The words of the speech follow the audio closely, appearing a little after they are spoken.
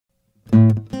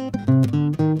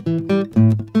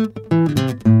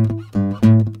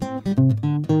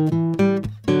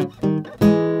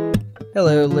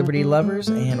Liberty lovers,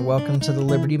 and welcome to the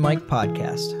Liberty Mike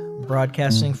podcast,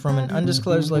 broadcasting from an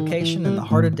undisclosed location in the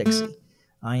heart of Dixie.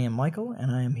 I am Michael,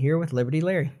 and I am here with Liberty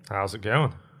Larry. How's it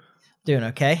going? Doing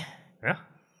okay? Yeah.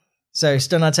 So you're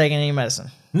still not taking any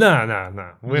medicine?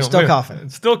 No. You're still coughing?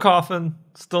 Still coughing.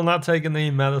 Still not taking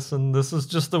any medicine. This is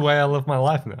just the way I live my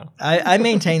life now. I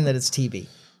maintain that it's TB.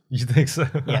 You think so?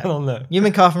 Yeah. I don't know. You've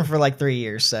been coughing for like 3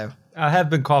 years, so... I have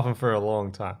been coughing for a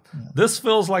long time. Yeah. This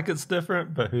feels like it's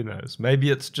different, but who knows?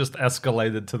 Maybe it's just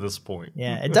escalated to this point.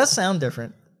 Yeah, it does sound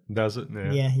different. Does it?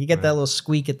 Yeah. Yeah, you get that little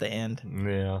squeak at the end.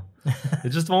 Yeah.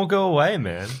 It just won't go away,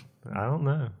 man. I don't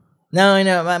know. No, I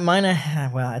know. Mine,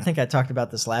 well, I think I talked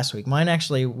about this last week. Mine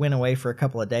actually went away for a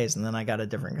couple of days, and then I got a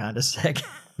different kind of sick.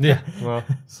 Yeah, well,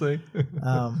 see.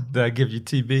 Did I give you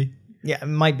TB? Yeah, it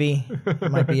might be. It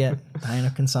might be it. Dying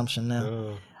of consumption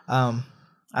now.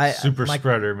 Super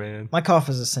spreader, man. My cough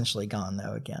is essentially gone,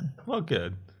 though, again. Well,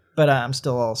 good. But I'm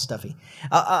still all stuffy.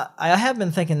 I have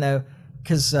been thinking, though,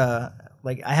 because I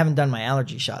haven't done my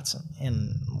allergy shots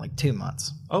in like 2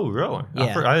 months. Oh, really?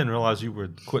 Yeah. I didn't realize you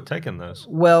would quit taking those.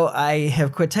 Well, I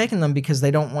have quit taking them because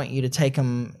they don't want you to take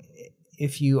them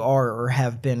if you are or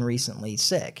have been recently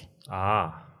sick.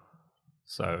 Ah.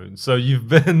 So you've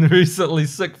been recently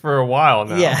sick for a while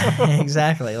now. Yeah,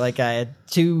 exactly. Like I had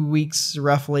 2 weeks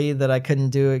roughly that I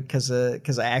couldn't do it because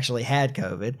I actually had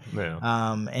COVID.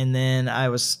 Yeah. And then I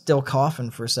was still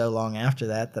coughing for so long after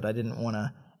that I didn't want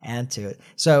to add to it.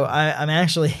 So I'm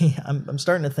actually I'm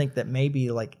starting to think that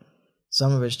maybe like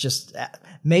some of it's just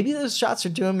maybe those shots are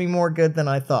doing me more good than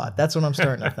I thought. That's what I'm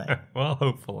starting to think. Well,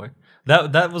 hopefully.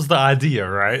 That was the idea,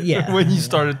 right? Yeah. When you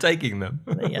started taking them.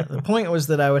 Yeah. The point was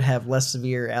that I would have less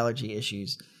severe allergy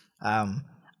issues.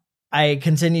 I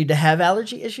continued to have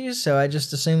allergy issues, so I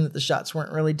just assumed that the shots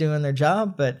weren't really doing their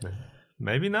job, but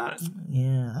maybe not.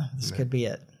 Yeah, this could be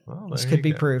it. Well, this could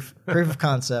be proof of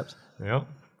concept. Yep.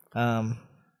 Oh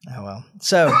well.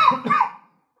 So,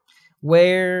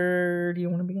 where do you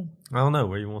want to begin? I don't know.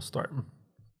 Where you want to start?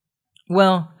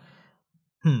 Well,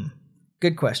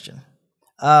 good question.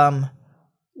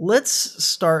 Let's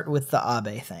start with the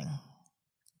Abe thing.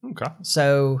 Okay.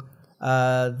 So,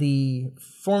 the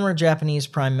former Japanese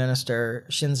Prime Minister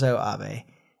Shinzo Abe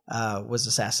was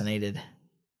assassinated,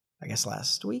 I guess,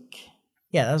 last week.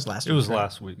 Yeah, that was last week. It was right?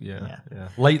 last week, yeah.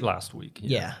 Late last week.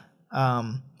 Yeah.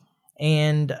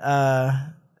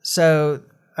 So,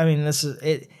 I mean, this is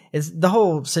it. It's the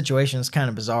whole situation is kind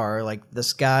of bizarre. Like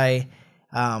this guy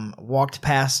walked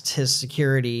past his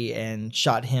security and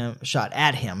shot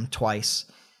at him twice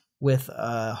with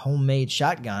a homemade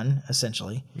shotgun,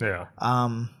 essentially. Yeah.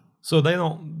 So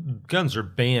guns are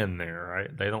banned there, right?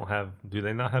 Do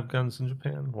they not have guns in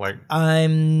Japan?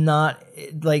 I'm not,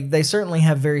 they certainly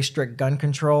have very strict gun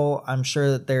control. I'm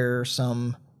sure that there are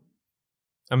some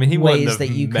he wouldn't ways have that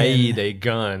you made a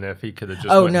gun if he could have just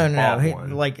no. one.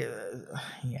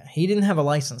 He didn't have a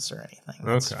license or anything.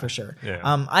 That's for sure. Yeah.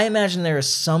 I imagine there is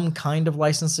some kind of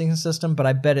licensing system, but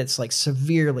I bet it's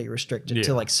severely restricted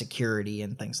to security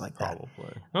and things like that.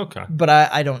 Probably. Okay. But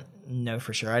I don't know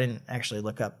for sure. I didn't actually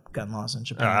look up gun laws in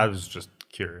Japan. I was just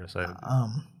curious. I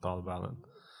thought about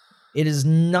it. It is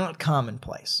not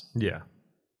commonplace. Yeah.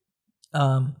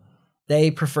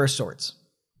 They prefer swords.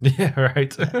 Yeah,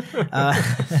 right.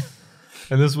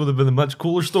 And this would have been a much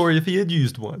cooler story if he had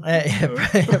used one.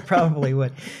 It probably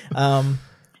would.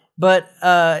 But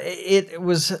it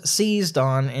was seized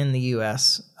on in the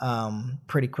U.S.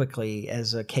 Pretty quickly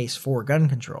as a case for gun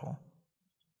control.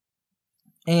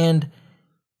 And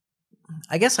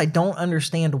I guess I don't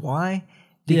understand why.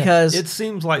 Because it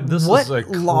seems like this what is a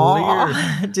clear law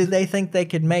did they think they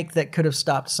could make that could have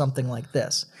stopped something like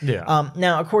this? Yeah.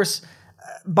 Now, of course,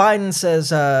 Biden says,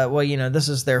 this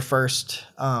is their first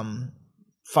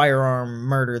firearm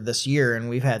murder this year, and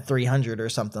we've had 300 or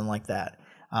something like that.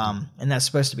 And that's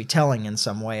supposed to be telling in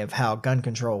some way of how gun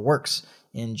control works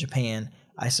in Japan,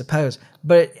 I suppose.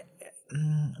 But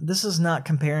this is not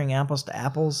comparing apples to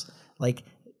apples.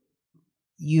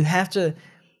 You have to...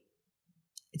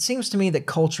 It seems to me that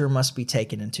culture must be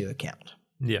taken into account.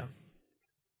 Yeah.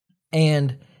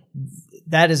 And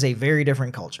that is a very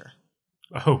different culture.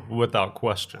 Oh, without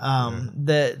question.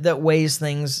 That weighs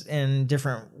things in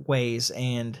different ways.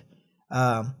 And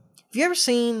have you ever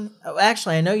seen...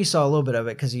 Actually, I know you saw a little bit of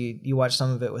it because you watched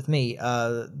some of it with me.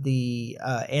 The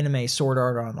anime Sword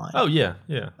Art Online. Oh, yeah.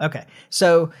 Okay.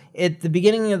 So at the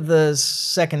beginning of the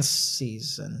second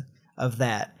season of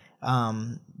that,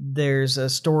 there's a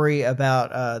story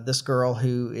about this girl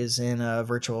who is in a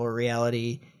virtual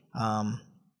reality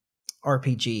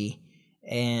RPG,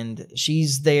 and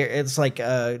she's there. It's like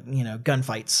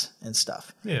gunfights and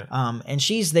stuff. Yeah. And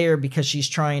she's there because she's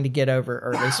trying to get over,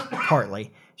 or at least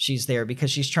partly, she's there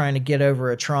because she's trying to get over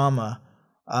a trauma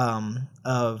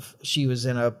of she was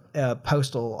in a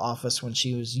postal office when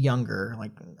she was younger. Like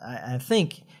I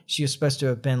think she was supposed to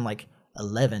have been like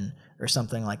 11 or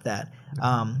something like that.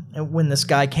 And when this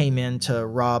guy came in to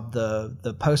rob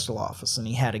the postal office, and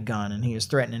he had a gun and he was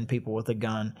threatening people with a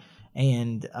gun,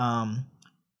 and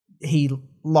he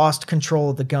lost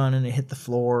control of the gun and it hit the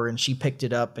floor, and she picked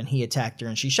it up and he attacked her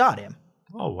and she shot him.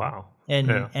 Oh wow!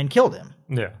 And killed him.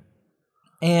 Yeah.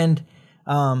 And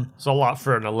it's a lot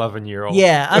for an 11-year-old.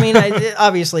 Yeah, I mean,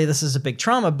 obviously this is a big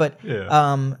trauma, but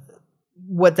yeah.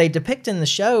 What they depict in the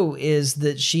show is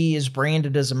that she is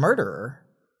branded as a murderer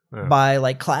by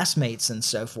like classmates and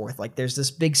so forth. Like there's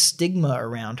this big stigma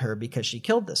around her because she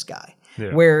killed this guy.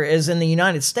 Yeah. Whereas in the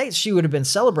United States, she would have been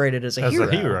celebrated as a hero.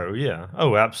 As a hero, yeah.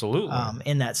 Oh, absolutely.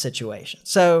 In that situation.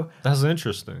 So that's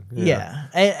interesting. Yeah.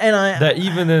 And I that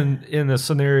even in a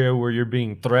scenario where you're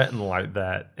being threatened like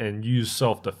that and use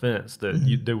self-defense, that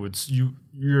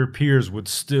your peers would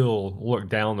still look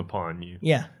down upon you.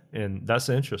 Yeah. And that's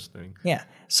interesting. Yeah.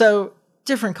 So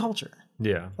different culture.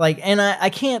 Yeah. Like, and I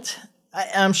can't.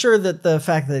 I'm sure that the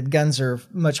fact that guns are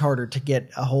much harder to get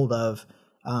a hold of,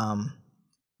 has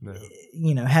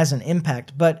an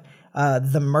impact. But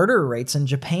the murder rates in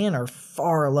Japan are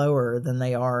far lower than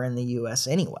they are in the U.S.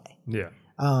 anyway. Yeah.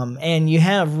 And you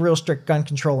have real strict gun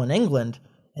control in England,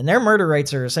 and their murder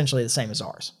rates are essentially the same as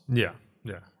ours. Yeah.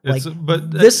 Yeah.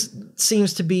 But this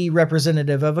seems to be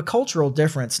representative of a cultural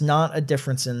difference, not a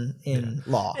difference in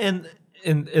law.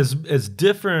 And as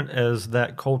different as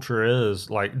that culture is,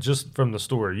 like just from the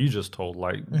story you just told,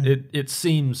 like it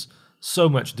seems so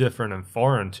much different and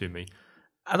foreign to me.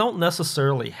 I don't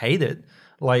necessarily hate it.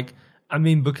 Like, I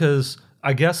mean, because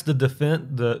I guess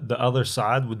the other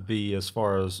side would be, as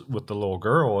far as with the little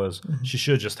girl, is she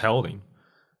should have just held him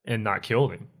and not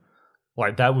killed him.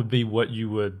 Like that would be what you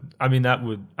would. I mean,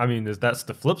 that's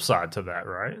the flip side to that,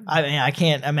 right? I mean, I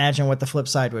can't imagine what the flip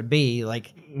side would be.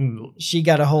 Like, she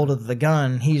got a hold of the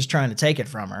gun. He's trying to take it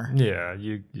from her. Yeah,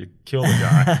 you kill the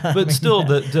guy, but still,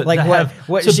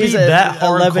 what? To she's be that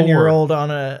 11-year-old on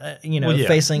a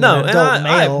facing an adult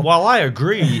male. While I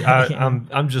agree,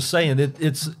 I'm just saying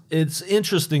it's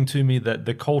interesting to me that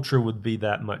the culture would be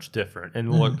that much different,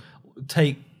 and look,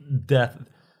 take death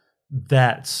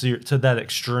to that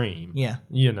extreme. Yeah.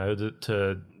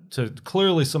 To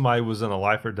clearly somebody was in a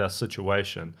life or death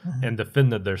situation and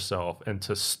defended themselves, and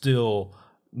to still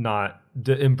not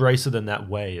embrace it in that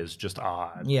way is just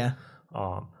odd. Yeah.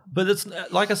 But it's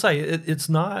like I say, it's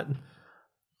not.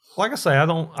 Like I say, I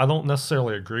don't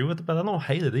necessarily agree with it, but I don't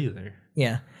hate it either.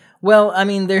 Yeah. Well, I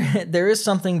mean, there is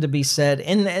something to be said,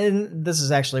 and this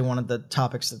is actually one of the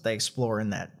topics that they explore in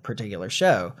that particular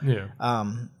show. Yeah.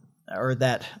 Or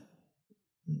that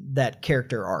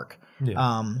character arc.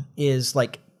 Yeah. Is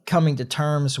like coming to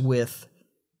terms with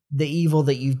the evil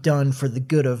that you've done for the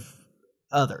good of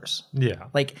others. Yeah.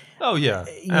 Like, oh yeah,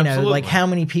 absolutely. Like how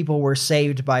many people were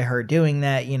saved by her doing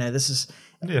that? This is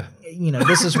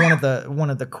this is one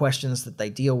of the questions that they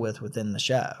deal with within the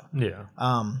show. Yeah.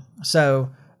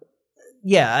 So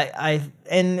yeah, I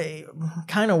and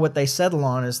kind of what they settle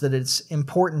on is that it's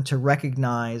important to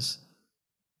recognize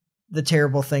the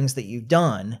terrible things that you've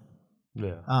done.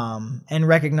 Yeah. And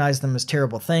recognize them as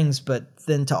terrible things, but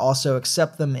then to also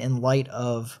accept them in light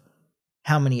of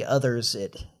how many others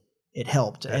it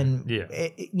helped, and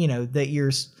that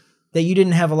you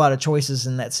didn't have a lot of choices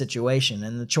in that situation,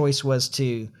 and the choice was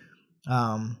to,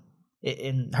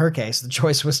 in her case, the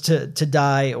choice was to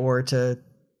die or to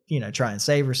try and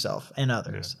save herself and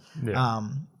others. Yeah.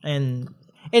 And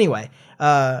anyway,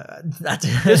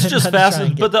 it's just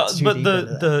fascinating. But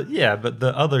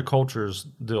the other cultures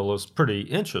deal is pretty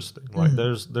interesting. Like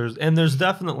there's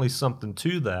definitely something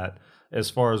to that as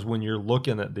far as when you're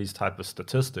looking at these type of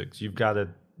statistics. You've got to.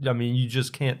 I mean, you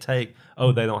just can't take,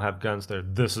 they don't have guns there,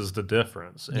 this is the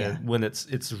difference. And when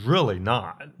it's really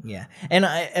not. Yeah. And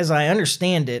as I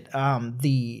understand it,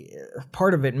 the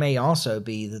part of it may also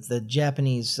be that the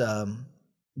Japanese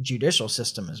judicial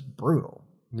system is brutal.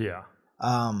 Yeah.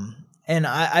 And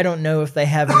I don't know if they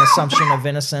have an assumption of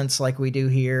innocence like we do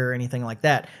here or anything like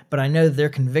that, but I know their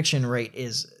conviction rate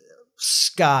is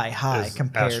sky high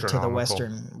compared to the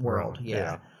Western world.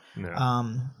 Yeah.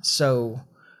 So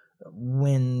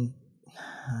when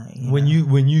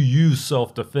you use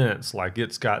self-defense, like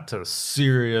it's got to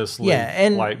seriously,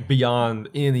 and like beyond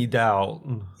any doubt.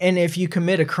 And if you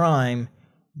commit a crime,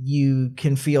 you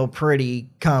can feel pretty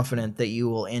confident that you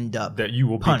will end up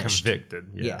punished. Be convicted.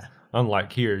 Yeah.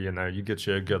 Unlike here, you get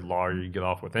you a good lawyer, you get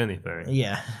off with anything.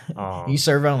 Yeah. You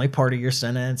serve only part of your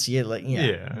sentence.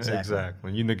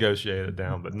 Exactly. You negotiate it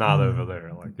down, but not over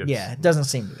there. Like it doesn't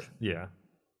seem to be. Yeah.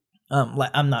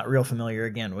 I'm not real familiar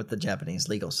again with the Japanese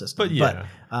legal system, But yeah,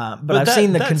 but I've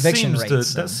seen the conviction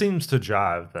rates. That seems to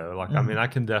jive though. Like, I mean, I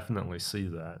can definitely see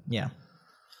that. Yeah.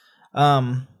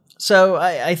 So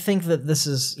I think that this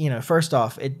is, first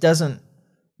off, it doesn't,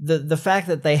 the fact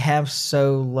that they have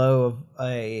so low of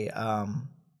a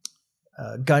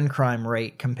gun crime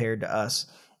rate compared to us,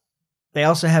 they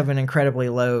also have an incredibly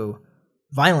low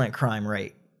violent crime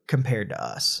rate compared to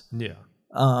us. Yeah.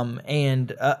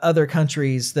 And other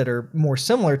countries that are more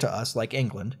similar to us, like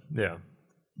England,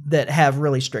 that have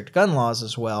really strict gun laws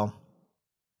as well,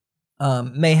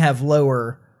 may have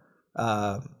lower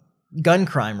gun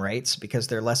crime rates because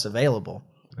they're less available,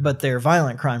 but their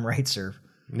violent crime rates are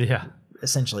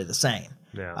essentially the same.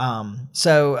 Yeah.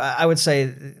 So I would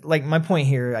say, like, my point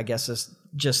here, I guess, is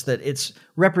just that it's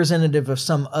representative of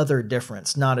some other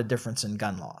difference, not a difference in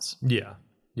gun laws. Yeah.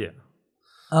 Yeah.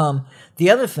 The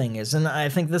other thing is, and I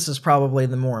think this is probably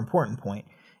the more important point,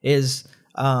 is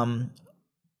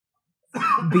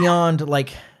beyond,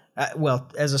 like,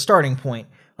 as a starting point,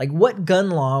 like, what gun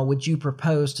law would you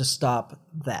propose to stop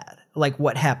that? Like,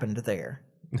 what happened there?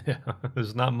 Yeah,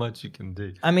 there's not much you can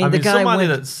do. I mean, the guy somebody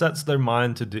that sets their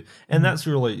mind to do, and that's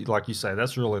really, like you say,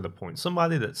 that's really the point.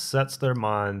 Somebody that sets their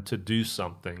mind to do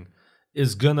something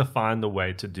is gonna find a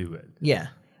way to do it. Yeah.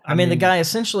 I mean, the guy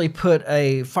essentially put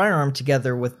a firearm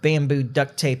together with bamboo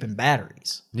duct tape and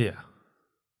batteries. Yeah.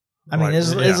 I mean,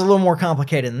 it's a little more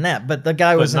complicated than that, but the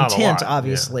guy was intent,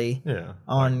 obviously,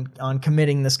 on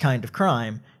committing this kind of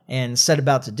crime and set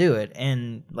about to do it,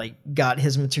 and, like, got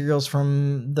his materials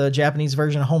from the Japanese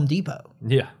version of Home Depot.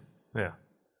 Yeah, yeah,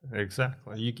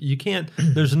 exactly. You can't.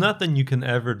 There's nothing you can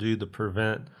ever do to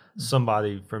prevent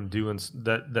somebody from doing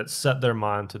that set their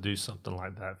mind to do something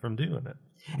like that from doing it.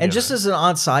 And just as an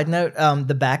odd side note,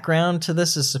 the background to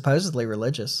this is supposedly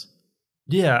religious.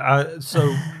 Yeah,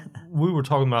 so we were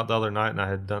talking about the other night, and I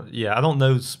had done. Yeah, I don't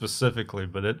know specifically,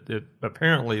 but it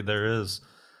apparently there is.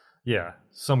 Yeah,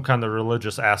 some kind of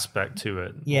religious aspect to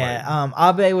it. Yeah,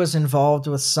 Abe was involved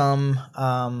with some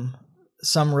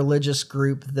religious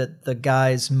group that the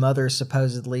guy's mother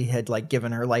supposedly had, like,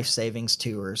 given her life savings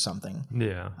to or something.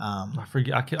 Yeah, I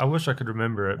forget. I wish I could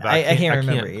remember it, but I can't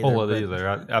remember. I can't pull it either.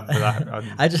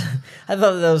 I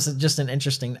thought that was just an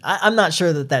interesting. I'm not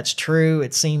sure that that's true.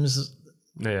 It seems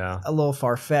a little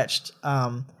far fetched.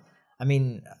 I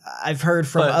mean, I've heard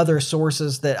from other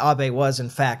sources that Abe was, in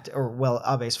fact,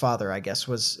 Abe's father, I guess,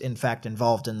 was in fact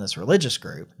involved in this religious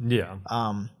group. Yeah.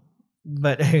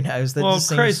 But who knows?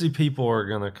 Crazy people are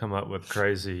going to come up with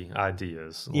crazy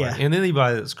ideas. Yeah. And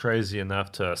anybody that's crazy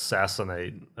enough to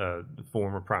assassinate a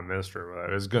former prime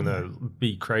minister is going to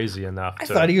be crazy enough I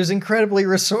thought he was incredibly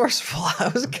resourceful.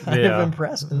 I was kind of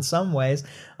impressed in some ways.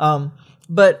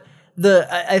 But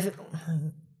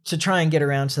to try and get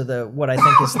around to what I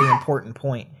think is the important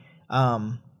point,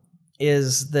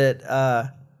 is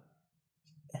that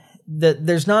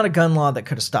there's not a gun law that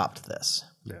could have stopped this.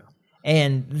 Yeah.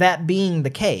 And that being the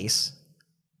case,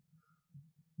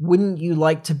 wouldn't you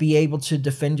like to be able to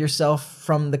defend yourself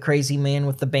from the crazy man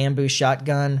with the bamboo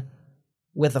shotgun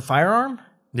with a firearm?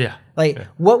 Yeah.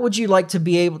 What would you like to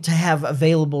be able to have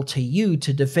available to you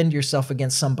to defend yourself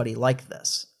against somebody like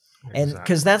this? Exactly. And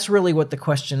because that's really what the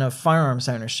question of firearms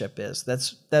ownership is.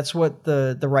 That's what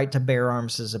the right to bear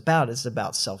arms is about. It's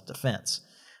about self-defense.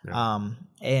 Yeah.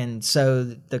 And so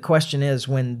the question is,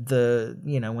 when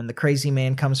the crazy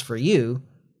man comes for you,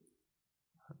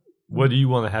 what do you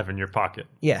want to have in your pocket?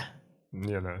 Yeah.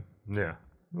 Yeah.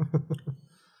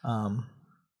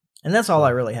 And that's all I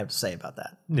really have to say about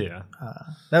that. Yeah.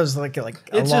 That was like a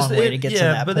long way to get to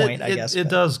that point, I guess. It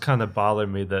does kind of bother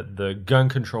me that the gun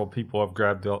control people have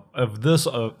grabbed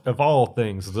of all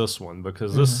things, this one,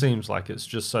 because this seems like it's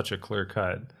just such a clear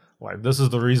cut. Like, this is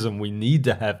the reason we need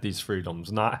to have these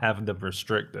freedoms, not have them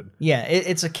restricted. Yeah,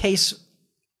 it's a case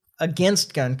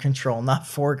against gun control, not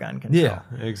for gun control. Yeah,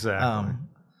 exactly.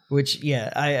 Which,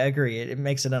 I agree. It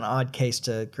makes it an odd case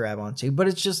to grab onto, but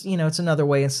it's just, it's another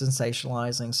way of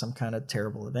sensationalizing some kind of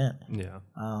terrible event. Yeah.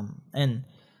 And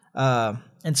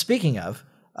speaking of,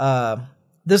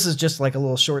 this is just like a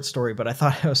little short story, but I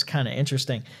thought it was kind of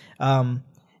interesting.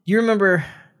 You remember,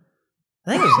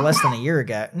 I think it was less than a year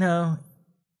ago. No,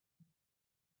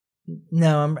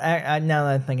 now that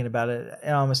I'm thinking about it, it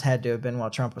almost had to have been while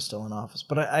Trump was still in office.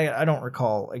 But I don't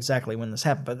recall exactly when this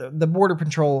happened. But the Border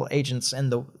Patrol agents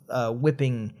and the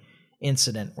whipping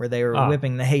incident where they were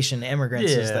whipping the Haitian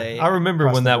immigrants as they I remember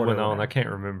when that went on. I can't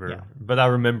remember. But I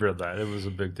remember that. It was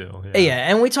a big deal. Yeah,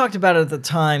 and we talked about it at the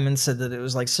time and said that it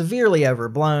was, like, severely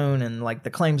overblown, and, like,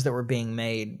 the claims that were being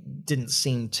made didn't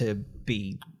seem to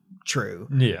be true.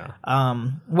 Yeah.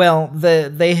 Well,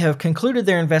 they have concluded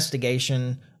their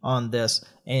investigation. on this.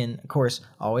 And of course,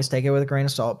 always take it with a grain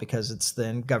of salt because it's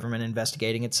the government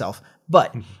investigating itself.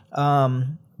 But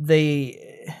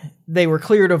they were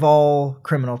cleared of all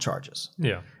criminal charges.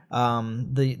 Yeah.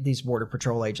 These Border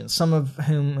Patrol agents, some of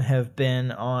whom have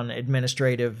been on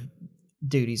administrative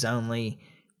duties only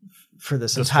for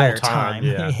this entire time.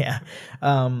 Yeah.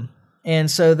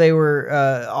 And so they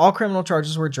were all criminal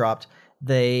charges were dropped.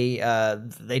 They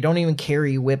don't even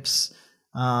carry whips.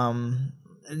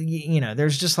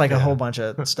 There's just like a whole bunch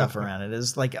of stuff around it.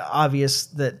 It's like obvious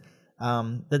that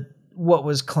that what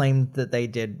was claimed that they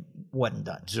did wasn't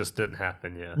done. Just didn't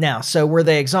happen, yeah. Now, so were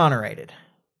they exonerated?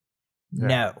 Yeah.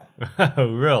 No.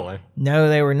 Oh, really? No,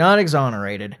 they were not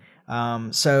exonerated.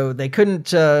 So they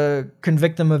couldn't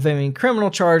convict them of any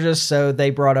criminal charges, so they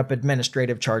brought up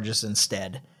administrative charges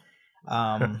instead.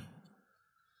 And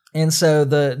so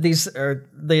the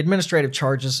administrative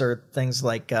charges are things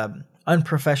like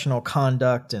unprofessional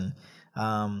conduct and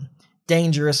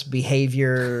dangerous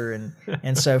behavior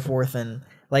and so forth. And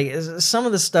like some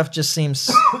of the stuff just seems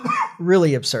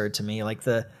really absurd to me. Like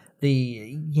some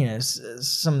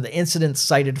of the incidents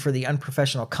cited for the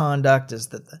unprofessional conduct is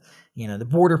that the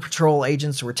Border Patrol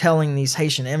agents were telling these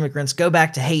Haitian immigrants, go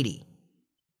back to Haiti.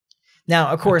 Now,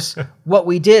 of course, what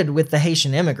we did with the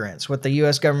Haitian immigrants, what the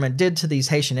U.S. government did to these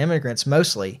Haitian immigrants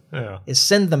mostly, is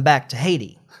send them back to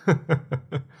Haiti.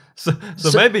 So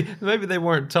maybe they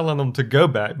weren't telling them to go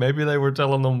back. Maybe they were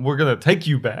telling them we're going to take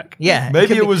you back. Yeah,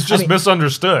 maybe it was just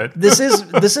misunderstood. This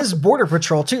is Border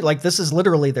Patrol too. Like this is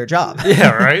literally their job.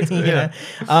 Yeah, right. Yeah.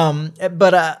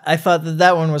 But I thought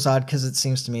that one was odd because it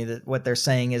seems to me that what they're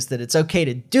saying is that it's okay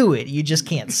to do it. You just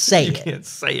can't say it. You can't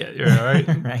say it. You're right.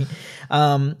 Right.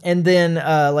 And then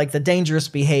like the dangerous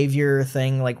behavior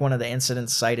thing. Like one of the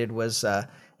incidents cited was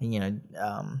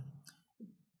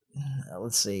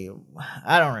let's see,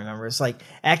 I don't remember. It's like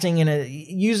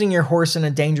using your horse in a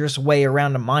dangerous way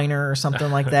around a minor or something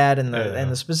like that. And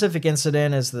the specific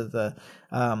incident is that the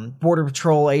Border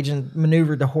Patrol agent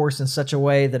maneuvered the horse in such a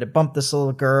way that it bumped this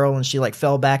little girl and she like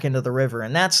fell back into the river.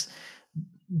 And that's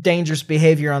dangerous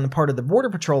behavior on the part of the Border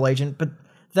Patrol agent. But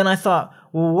then I thought,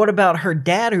 well, what about her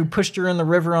dad who pushed her in the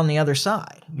river on the other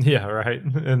side? Yeah, right.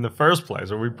 In the first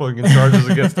place, are we putting charges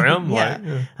against them?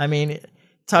 Yeah. I mean,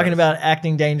 talking about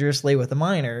acting dangerously with a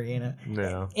minor,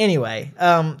 Yeah. Anyway,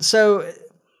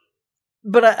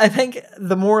 but I think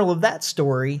the moral of that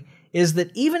story is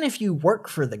that even if you work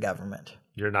for the government,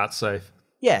 you're not safe.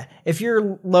 Yeah, if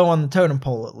you're low on the totem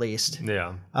pole, at least.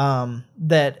 Yeah.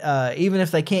 That even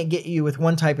if they can't get you with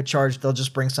one type of charge, they'll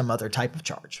just bring some other type of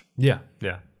charge. Yeah.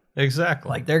 Yeah. Exactly.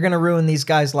 Like they're going to ruin these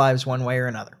guys' lives one way or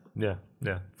another. Yeah.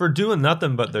 Yeah. For doing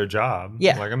nothing but their job.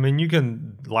 Yeah. Like, I mean, you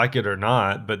can like it or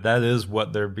not, but that is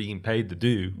what they're being paid to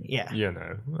do. Yeah.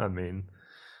 I mean,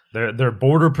 they're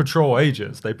Border Patrol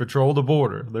agents. They patrol the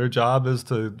border. Their job is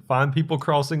to find people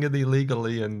crossing it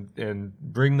illegally and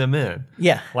bring them in.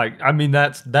 Yeah. Like, I mean,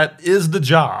 that is the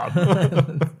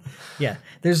job. Yeah.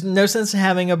 There's no sense in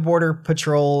having a Border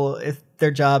Patrol if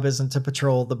their job isn't to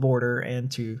patrol the border and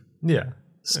to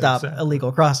stop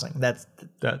illegal crossing. That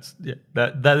is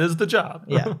the job.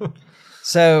 Yeah.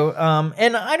 So,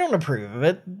 and I don't approve of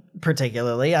it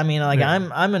particularly. I mean, like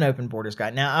I'm an open borders guy.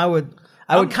 Now, I would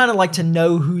kind of like to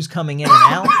know who's coming in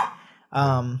and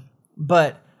out.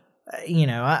 But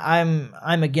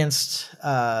I'm against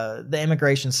the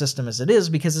immigration system as it is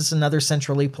because it's another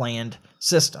centrally planned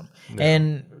system. Yeah.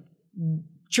 And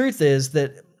truth is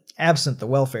that absent the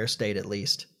welfare state, at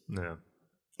least,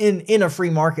 in a free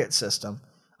market system,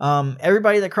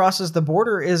 everybody that crosses the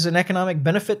border is an economic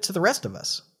benefit to the rest of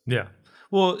us. Yeah.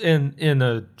 Well, in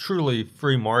a truly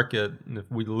free market, if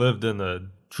we lived in a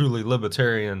truly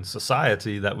libertarian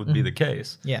society, that would be the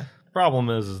case. Yeah. Problem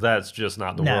is that's just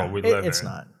not the world we live in. It's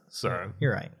not. So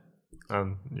you're right.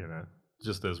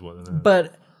 Just is what it is.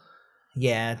 But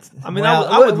yeah, I mean,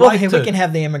 I would like to. We can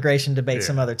have the immigration debate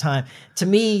some other time. To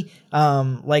me,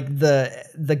 like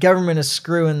the government is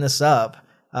screwing this up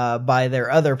by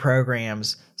their other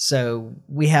programs. So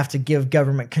we have to give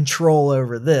government control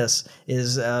over this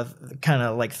is kind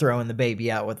of like throwing the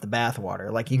baby out with the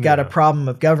bathwater. Like you got a problem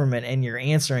of government and you're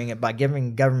answering it by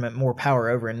giving government more power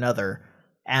over another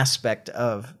aspect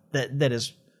of that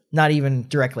is not even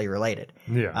directly related.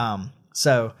 Yeah.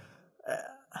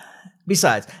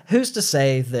 Besides, who's to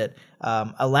say that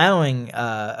allowing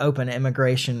open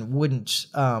immigration wouldn't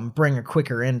bring a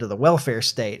quicker end to the welfare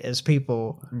state as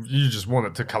people... You just want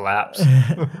it to collapse.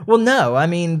 Well, no. I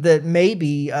mean, that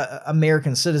maybe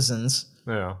American citizens...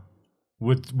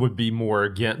 would be more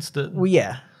against it. Well,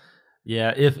 yeah.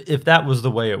 Yeah, if that was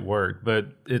the way it worked, but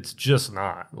it's just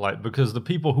not. Like, because the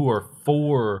people who are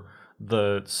for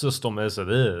the system as it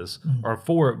is, are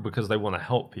for it because they want to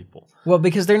help people. Well,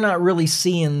 because they're not really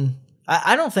seeing.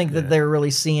 I don't think that they're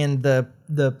really seeing the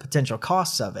potential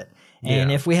costs of it.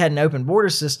 And if we had an open border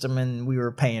system and we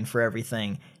were paying for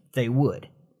everything, they would.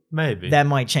 Maybe that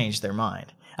might change their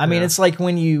mind. I mean, it's like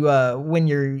when when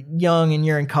you're young and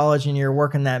you're in college and you're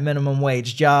working that minimum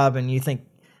wage job, and you think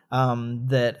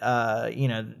that you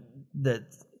know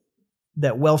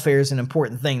that welfare is an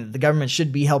important thing, that the government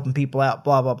should be helping people out,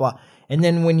 blah blah blah. And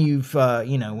then when you've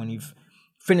when you've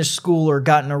finished school or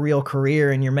gotten a real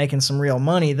career and you're making some real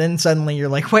money, then suddenly you're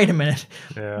like, wait a minute,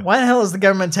 why the hell is the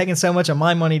government taking so much of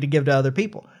my money to give to other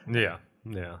people? Yeah.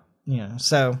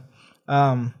 So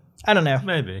I don't know.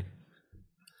 Maybe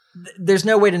there's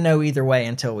no way to know either way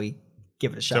until we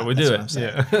give it a shot. So we do it.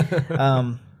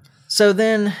 Yeah. So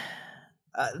then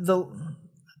all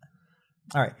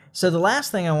right. So the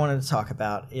last thing I wanted to talk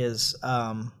about is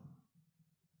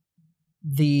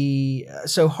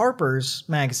so Harper's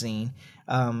magazine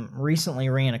recently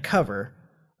ran a cover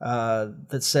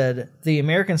that said, "The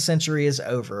American century is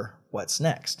over. What's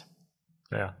next?"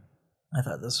 Yeah. I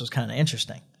thought this was kind of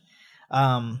interesting.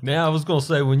 I was going to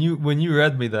say, when you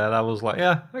read me that, I was like,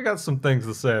 yeah, I got some things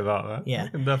to say about that. Yeah. I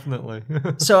can definitely.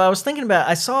 So I was thinking about,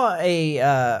 I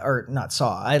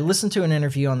listened to an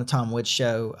interview on the Tom Woods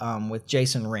Show with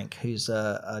Jason Rink, who's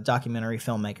a documentary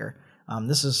filmmaker.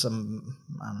 This is I don't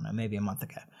know, maybe a month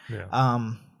ago. Yeah.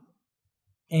 I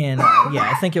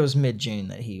think it was mid-June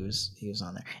that he was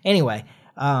on there. Anyway,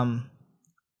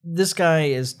 this guy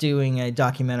is doing a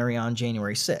documentary on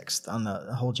January 6th, on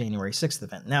the whole January 6th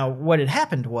event. Now, what had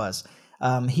happened was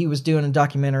he was doing a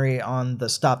documentary on the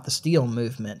Stop the Steal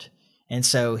movement, and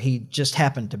so he just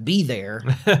happened to be there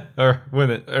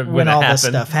when all this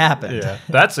stuff happened. Yeah,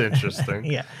 that's interesting.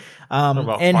 Yeah.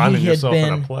 About and finding yourself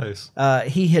in a place.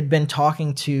 He had been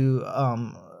talking to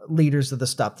leaders of the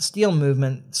Stop the Steal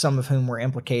movement, some of whom were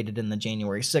implicated in the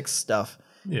January 6th stuff.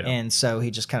 Yeah. And so he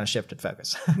just kind of shifted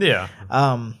focus. Yeah.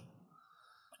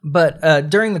 But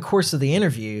during the course of the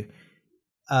interview,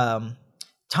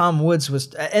 Tom Woods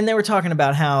was, and they were talking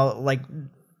about how, like,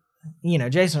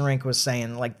 Jason Rink was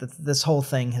saying, like, this whole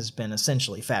thing has been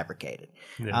essentially fabricated.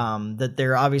 Yeah. That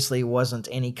there obviously wasn't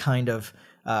any kind of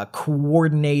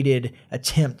coordinated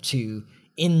attempt to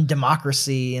end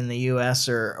democracy in the U.S.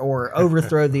 or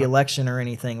overthrow the election or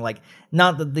anything. Like,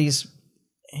 not that these,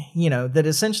 that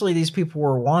essentially these people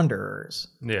were wanderers.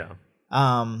 Yeah.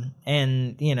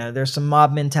 And there's some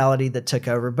mob mentality that took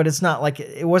over, but it's not like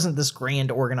it wasn't this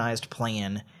grand organized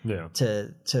plan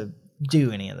to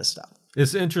do any of this stuff.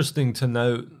 It's interesting to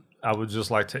note, I would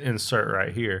just like to insert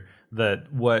right here,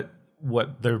 that what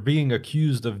they're being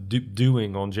accused of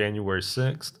doing on January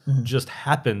 6th just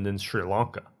happened in Sri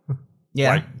Lanka.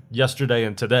 Yeah. Like yesterday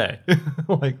and today.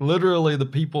 Like literally the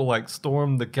people like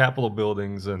stormed the Capitol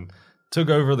buildings and took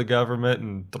over the government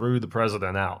and threw the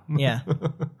president out. Yeah.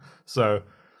 So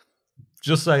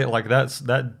just say it like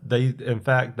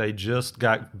they just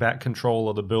got back control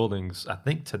of the buildings. I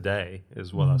think today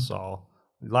is what I saw.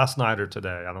 Last night or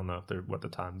today. I don't know what the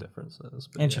time difference is.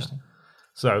 Interesting. Yeah.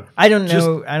 So I don't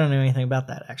know anything about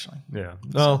that actually. Yeah.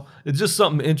 Well, it's just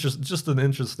something interesting, just an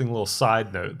interesting little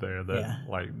side note there that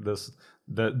like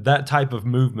that type of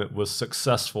movement was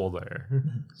successful there.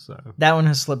 So that one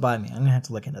has slipped by me. I'm gonna have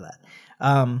to look into that.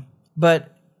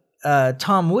 But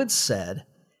Tom Woods said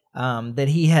that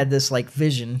he had this like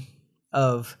vision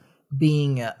of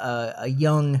being a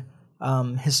young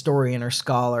historian or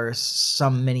scholar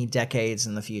some many decades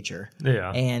in the future.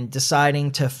 Yeah. And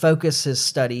deciding to focus his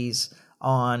studies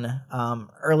on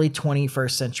early 21st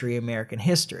century American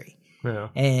history. Yeah.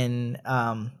 And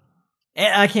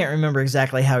I can't remember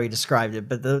exactly how he described it,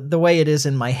 but the way it is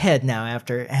in my head now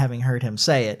after having heard him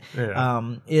say it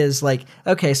is like,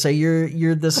 okay, so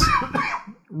you're this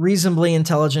reasonably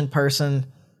intelligent person,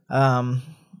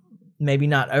 maybe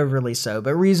not overly so,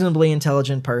 but reasonably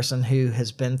intelligent person who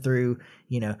has been through,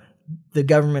 the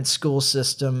government school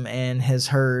system and has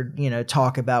heard,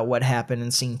 talk about what happened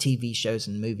and seen TV shows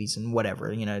and movies and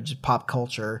whatever, just pop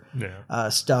culture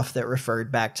stuff that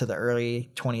referred back to the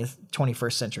early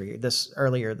 21st century,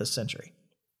 earlier this century.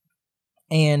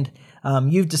 And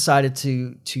you've decided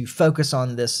to focus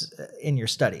on this in your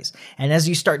studies. And as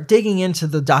you start digging into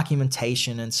the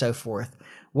documentation and so forth,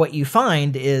 what you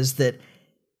find is that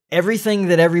everything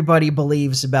that everybody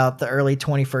believes about the early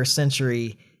 21st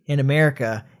century in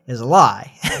America is a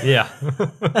lie. Yeah.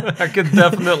 I can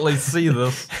definitely see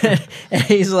this. And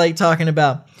he's like talking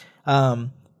about,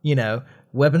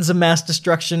 weapons of mass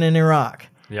destruction in Iraq.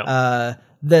 Yep.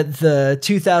 That the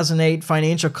 2008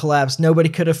 financial collapse nobody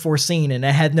could have foreseen and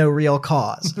it had no real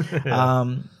cause.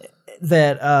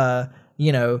 That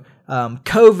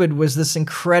COVID was this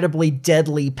incredibly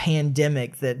deadly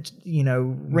pandemic that, you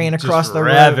know, ran across Just the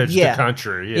ravaged road. the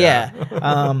country. Yeah.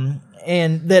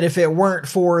 And that if it weren't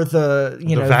for the,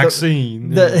 you know, vaccine,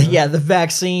 the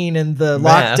vaccine and the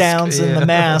lockdowns and the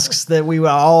masks, that we would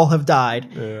all have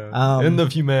died. End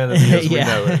of humanity as we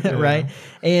know it. Yeah. Right.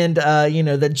 And, you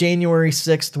know, that January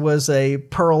 6th was a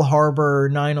Pearl Harbor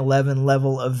 9/11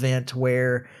 level event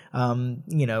where,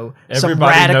 you know, everybody some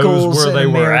radicals knows where in they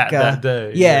America, were at that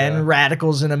day. and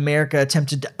radicals in America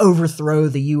attempted to overthrow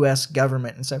the U.S.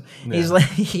 government. And so he's like,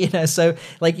 you know, so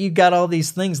like you've got all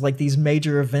these things, like these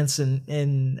major events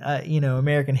in you know,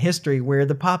 American history where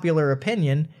the popular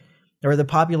opinion or the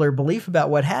popular belief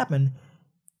about what happened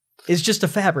is just a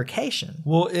fabrication.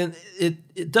 Well, and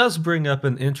it does bring up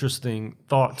an interesting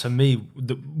thought to me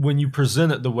when you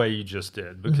present it the way you just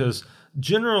did, because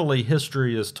generally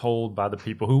history is told by the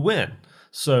people who win.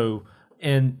 So,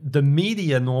 and the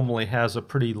media normally has a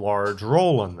pretty large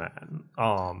role in that.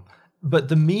 But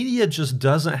the media just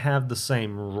doesn't have the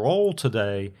same role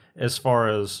today as far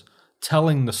as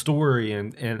telling the story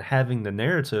and having the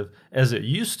narrative as it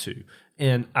used to.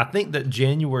 And I think that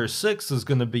January 6th is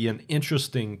going to be an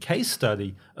interesting case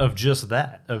study of just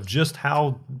that, of just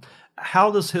how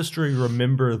does history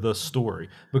remember the story?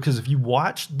 Because if you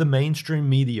watch the mainstream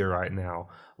media right now,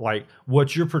 like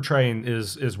what you're portraying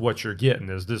is what you're getting.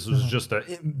 This was just a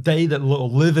day that will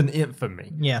live in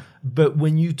infamy. Yeah. But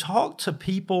when you talk to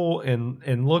people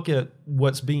and look at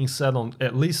what's being said on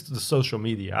at least the social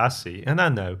media I see, and I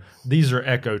know these are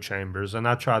echo chambers, and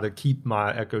I try to keep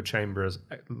my echo chamber as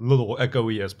little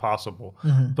echoey as possible.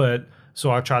 But so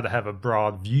I try to have a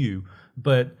broad view.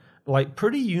 But like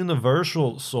pretty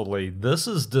universally, this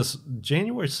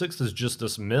January 6th is just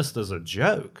dismissed as a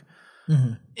joke.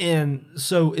 And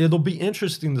so it'll be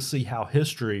interesting to see how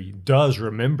history does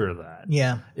remember that.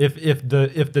 Yeah. If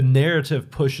the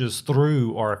narrative pushes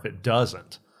through or if it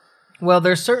doesn't. Well,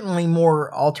 there's certainly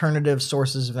more alternative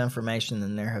sources of information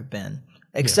than there have been.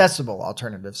 Accessible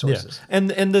alternative sources. Yeah.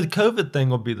 And the COVID thing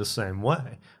will be the same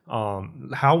way.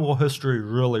 How will history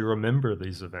really remember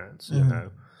these events? You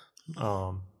know,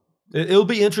 it'll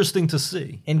be interesting to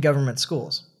see in government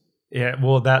schools. Yeah,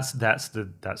 well, that's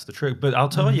the trick. But I'll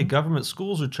tell you, government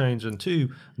schools are changing too.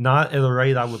 Not at a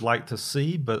rate I would like to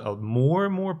see, but more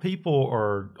and more people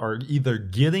are either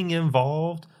getting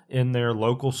involved in their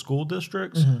local school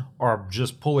districts or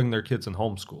just pulling their kids in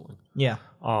homeschooling. Yeah.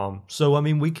 So I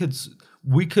mean, we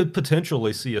could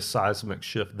potentially see a seismic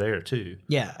shift there too.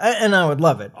 Yeah, and I would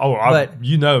love it. Oh, but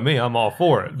you know me, I'm all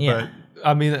for it. Yeah. But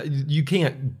I mean, you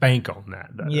can't bank on that.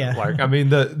 Yeah. Like, I mean,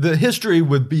 the history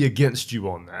would be against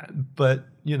you on that, but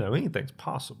you know, anything's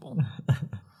possible.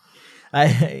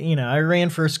 I ran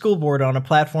for a school board on a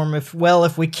platform. If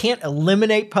we can't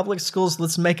eliminate public schools,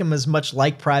 let's make them as much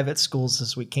like private schools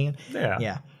as we can.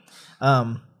 Yeah.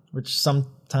 Yeah. Which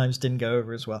sometimes didn't go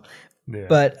over as well. Yeah.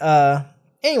 But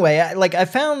anyway, I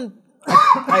found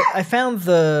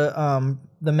the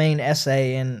main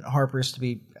essay in Harper's to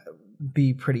be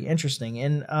pretty interesting,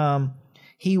 and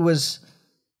he was,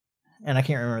 and I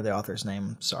can't remember the author's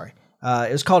name. Sorry,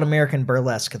 it was called American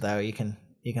Burlesque, though. You can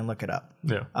look it up.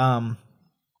 Yeah.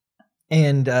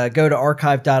 And go to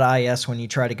archive.is when you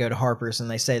try to go to Harper's,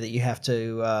 and they say that you have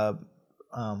to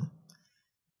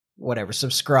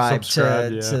subscribe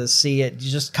to see it.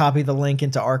 You just copy the link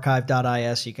into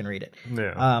archive.is. You can read it.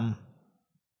 Yeah.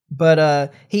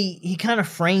 But he kind of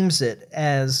frames it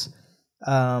as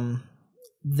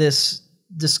this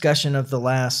discussion of the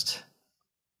last,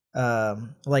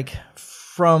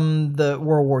 from the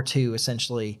World War II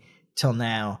essentially till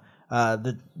now,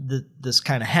 this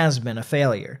kind of has been a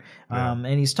failure. Yeah.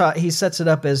 And he sets it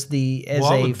up as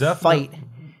a fight.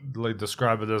 Like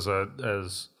describe it as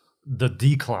the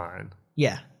decline.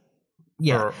 Yeah.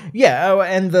 Yeah. Yeah. Oh,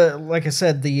 and like I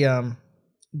said, the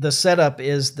setup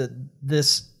is that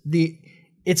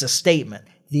it's a statement.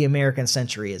 The American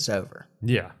century is over.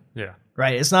 Yeah. Yeah.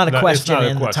 Right. It's not a question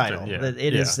in the title. Yeah.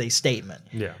 It is a statement.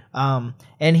 Yeah.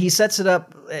 And he sets it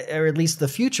up, or at least the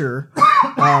future,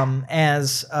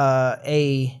 as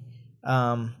a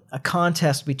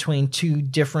contest between two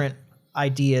different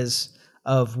ideas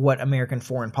of what American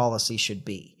foreign policy should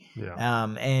be.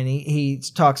 Yeah. And he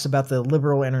talks about the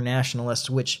liberal internationalists,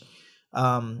 which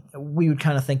we would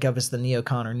kind of think of as the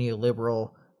neocon or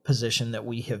neoliberal position that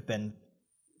we have been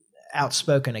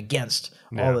outspoken against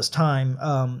all this time.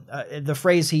 The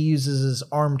phrase he uses is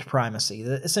armed primacy.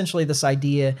 Essentially, this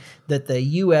idea that the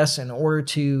U.S., in order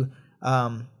to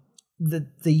the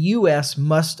U.S.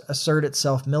 must assert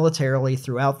itself militarily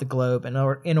throughout the globe in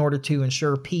order to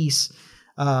ensure peace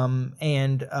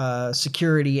and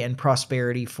security and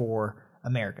prosperity for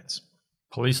Americans.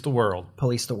 Police the world.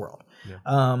 Police the world.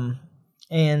 Yeah.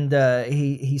 And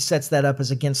he sets that up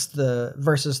as against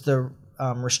versus the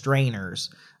restrainers,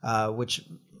 which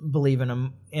believe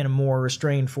in a more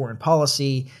restrained foreign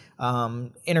policy,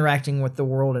 interacting with the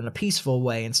world in a peaceful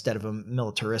way instead of a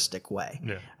militaristic way,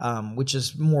 which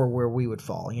is more where we would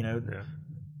fall.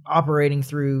 Operating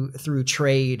through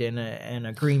trade and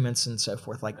agreements and so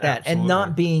forth like that, and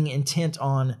not being intent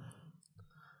on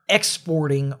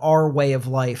exporting our way of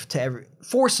life to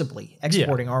forcibly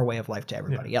exporting our way of life to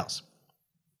everybody else.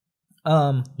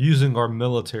 Using our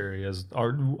military as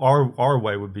our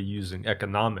way would be using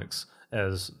economics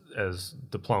as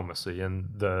diplomacy, and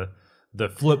the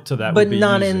flip to that but would be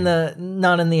not in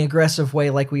the aggressive way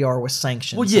like we are with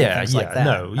sanctions. Well, things like that.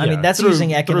 No, I mean that's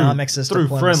using economics as through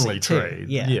diplomacy friendly too. trade.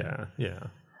 Yeah.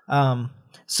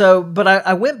 So, but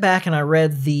I went back and I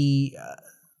read the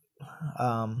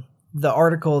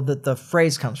article that the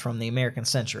phrase comes from, the American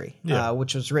Century,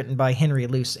 which was written by Henry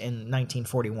Luce in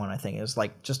 1941. I think it was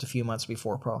like just a few months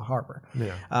before Pearl Harbor.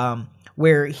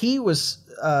 Where he was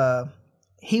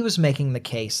making the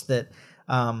case that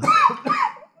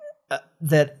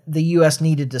that the U.S.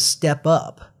 needed to step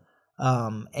up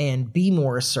and be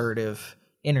more assertive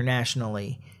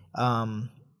internationally, and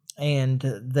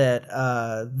that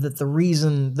the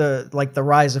reason the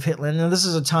rise of Hitler. And this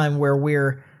is a time where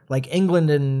we're like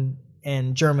England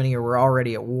and Germany were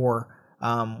already at war.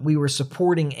 We were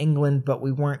supporting England, but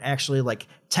we weren't actually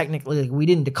technically we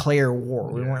didn't declare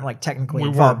war. We weren't technically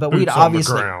involved, but we'd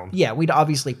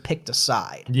obviously picked a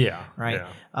side. Right.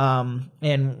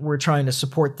 And we're trying to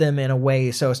support them in a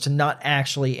way so as to not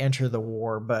actually enter the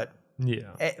war, but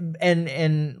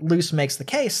and Luce makes the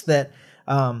case that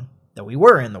we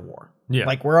were in the war.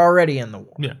 We're already in the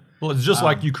war. Well, it's just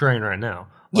like Ukraine right now.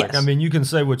 I mean, you can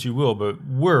say what you will, but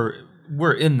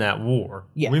we're in that war.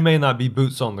 We may not be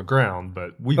boots on the ground,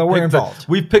 but we're involved.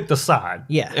 We've picked a side.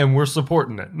 And we're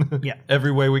supporting it.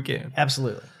 Every way we can.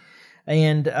 Absolutely.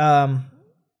 And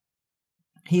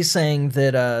he's saying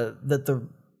that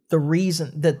the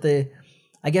reason that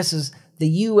is the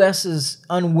U.S.'s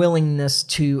unwillingness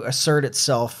to assert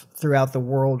itself throughout the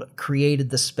world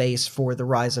created the space for the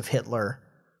rise of Hitler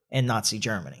and Nazi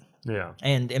Germany.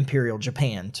 And Imperial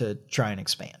Japan to try and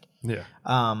expand.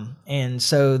 And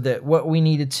so that what we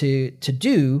needed to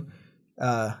do,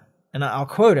 and I'll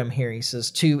quote him here, he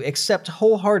says, to accept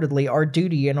wholeheartedly our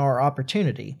duty and our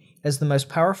opportunity as the most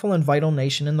powerful and vital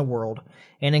nation in the world,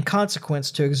 and in consequence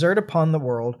to exert upon the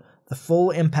world the full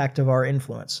impact of our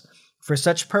influence, for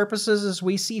such purposes as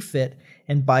we see fit,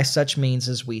 and by such means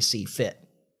as we see fit.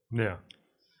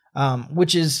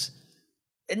 Which is...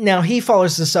 Now he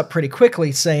follows this up pretty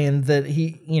quickly, saying that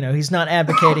he's not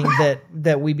advocating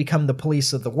that we become the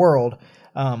police of the world,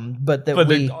 but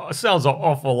it sounds an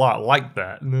awful lot like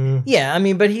that. Yeah, I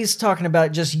mean, but he's talking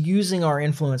about just using our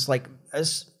influence,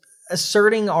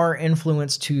 asserting our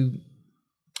influence to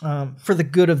for the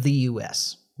good of the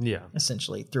U.S.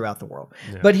 Essentially throughout the world.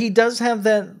 But he does have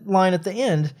that line at the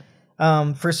end.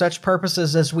 For such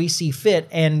purposes as we see fit,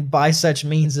 and by such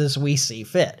means as we see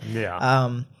fit.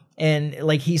 And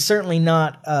he's certainly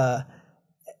not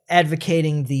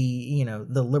advocating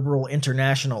the liberal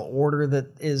international order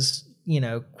that is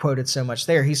quoted so much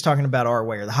there. He's talking about our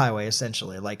way or the highway,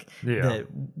 essentially. That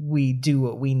we do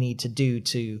what we need to do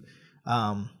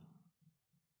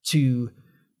to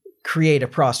create a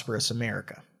prosperous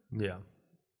America.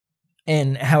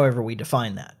 And however we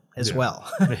define that as well.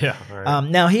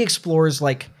 Right. Now he explores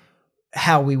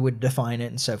how we would define it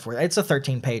and so forth. It's a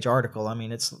 13-page article. I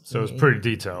mean, it's pretty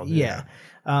detailed.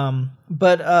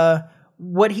 But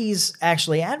what he's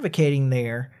actually advocating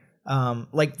there,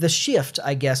 the shift,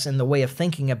 I guess, in the way of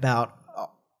thinking about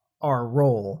our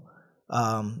role,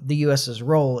 the U.S.'s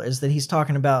role, is that he's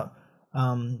talking about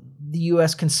the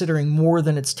U.S. considering more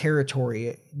than its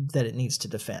territory that it needs to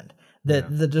defend.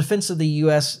 That the defense of the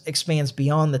U.S. expands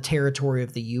beyond the territory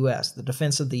of the U.S. The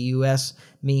defense of the U.S.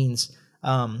 means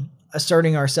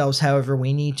asserting ourselves however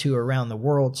we need to around the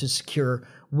world to secure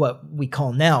what we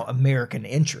call now American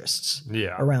interests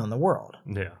around the world.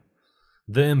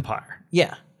 The empire.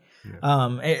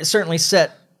 It certainly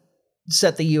set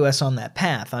the U.S. on that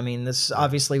path. I mean, this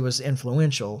obviously was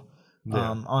influential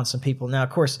on some people. Now,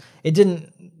 of course,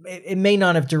 it may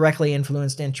not have directly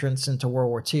influenced entrance into World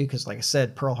War II because, like I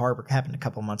said, Pearl Harbor happened a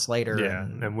couple months later.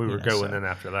 And we were going in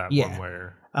after that one way.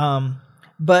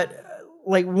 But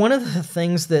one of the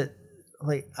things that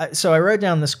so I wrote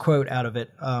down this quote out of it,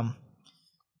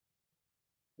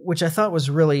 which I thought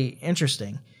was really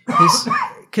interesting.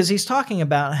 He's talking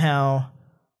about how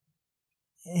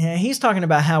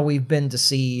we've been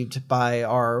deceived by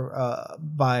our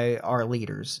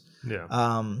leaders.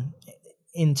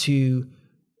 into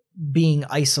being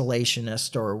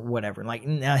isolationist or whatever. Like,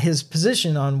 now his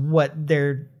position on what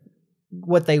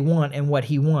they want and what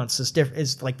he wants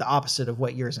is like the opposite of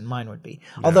what yours and mine would be.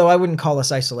 Yeah. Although I wouldn't call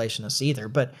us isolationists either,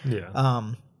 but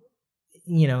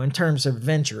in terms of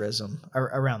venturism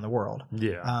around the world.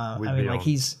 Yeah. I mean, like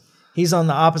he's on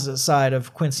the opposite side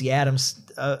of Quincy Adams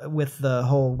with the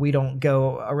whole "we don't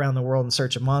go around the world in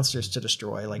search of monsters to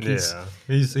destroy." Like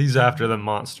he's after the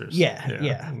monsters.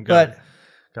 Yeah. Gotta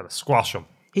squash them.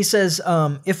 He says,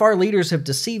 if our leaders have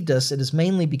deceived us, it is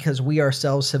mainly because we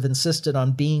ourselves have insisted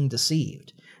on being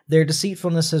deceived. Their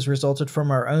deceitfulness has resulted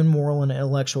from our own moral and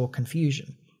intellectual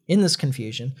confusion. In this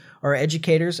confusion, our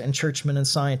educators and churchmen and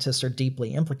scientists are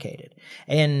deeply implicated.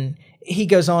 And he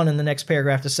goes on in the next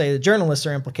paragraph to say that journalists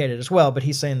are implicated as well, but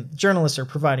he's saying journalists are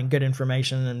providing good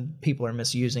information and people are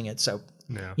misusing it. So,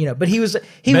 but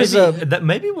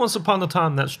maybe once upon a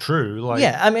time that's true. Like,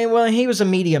 I mean, well, he was a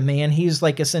media man. He's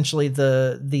like essentially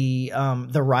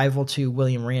the rival to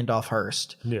William Randolph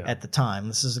Hearst at the time.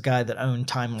 This is a guy that owned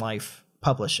Time Life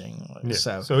Publishing.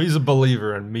 So he's a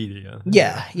believer in media.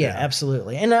 Yeah,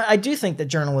 absolutely. And I do think that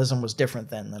journalism was different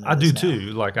then than it is now. too.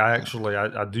 Like, I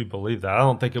do believe that. I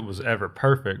don't think it was ever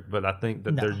perfect, but I think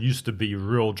that there used to be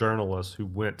real journalists who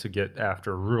went to get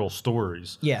after real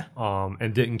stories. Yeah.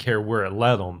 And didn't care where it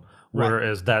led them.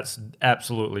 Whereas that's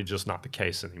absolutely just not the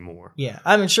case anymore. Yeah,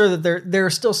 I'm sure that there are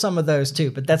still some of those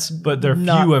too, but they're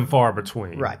few and far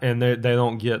between. Right, and they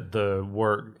don't get the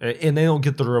work, and they don't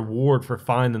get the reward for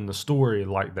finding the story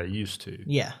like they used to.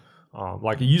 Yeah,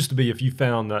 like it used to be. If you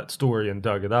found that story and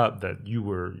dug it up, that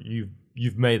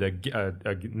you've made a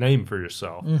name for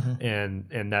yourself,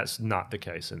 and that's not the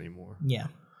case anymore. Yeah.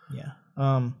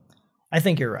 I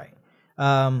think you're right.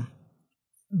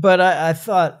 But I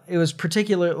thought it was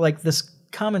particular, like this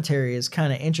commentary is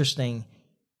kind of interesting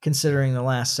considering the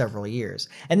last several years.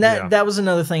 And that was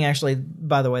another thing, actually,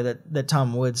 by the way, that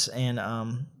Tom Woods and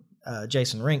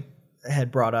Jason Rink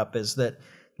had brought up, is that,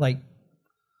 like,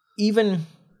 even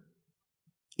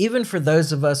for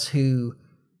those of us who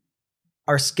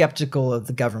are skeptical of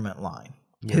the government line,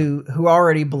 who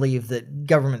already believe that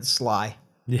governments lie,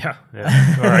 Yeah.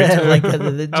 All right. Like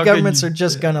the governments are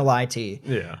just gonna lie to you.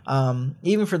 Yeah.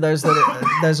 Even for those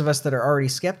of us that are already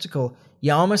skeptical,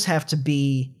 you almost have to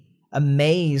be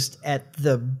amazed at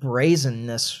the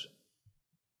brazenness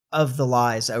of the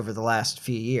lies over the last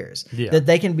few years. Yeah. That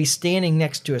they can be standing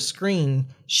next to a screen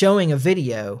showing a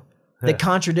video that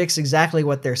contradicts exactly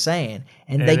what they're saying,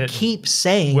 and they keep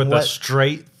saying with a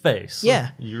straight face. Yeah.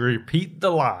 You repeat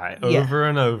the lie over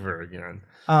and over again.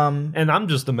 And I'm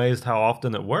just amazed how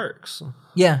often it works.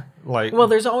 Yeah. Like, well,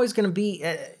 there's always going to be,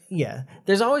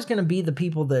 there's always going to be the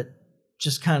people that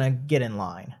just kind of get in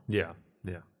line. Yeah.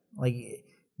 Like,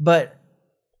 but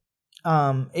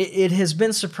it has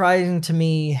been surprising to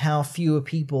me how few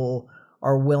people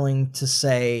are willing to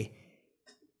say,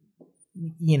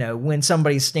 when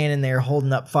somebody's standing there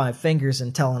holding up 5 fingers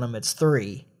and telling them it's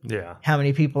 3. Yeah. How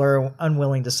many people are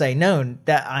unwilling to say, no,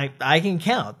 that I can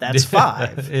count. That's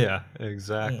 5. Yeah,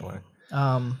 exactly.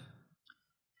 But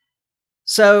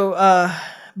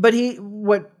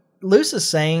what Luce is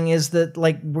saying is that,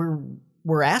 like,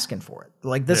 we're asking for it.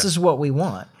 Like, this is what we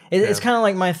want. It's kind of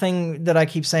like my thing that I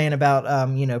keep saying about,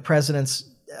 presidents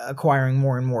acquiring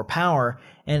more and more power.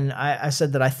 And I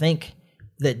said that I think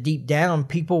that deep down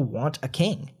people want a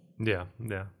king. Yeah.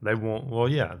 They want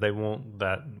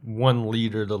that one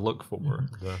leader to look for.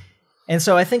 Mm-hmm. And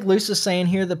so I think Luce is saying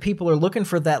here that people are looking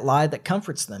for that lie that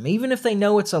comforts them, even if they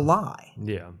know it's a lie.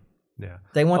 Yeah.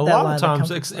 They want that lie that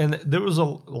comforts them. And there was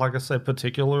like I said,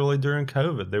 particularly during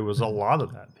COVID, there was a lot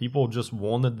of that. People just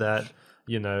wanted that,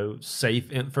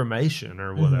 safe information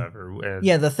or whatever. And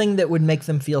the thing that would make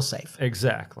them feel safe.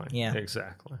 Exactly. Yeah.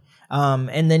 Exactly.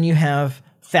 And then you have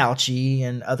Fauci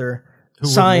and other who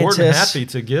scientists were more than happy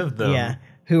to give them,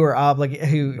 who are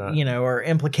are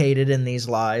implicated in these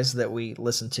lies that we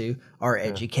listen to, are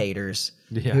educators.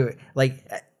 Yeah, who,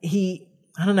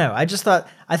 I don't know. I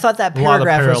thought that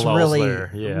paragraph was really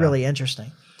really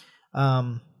interesting,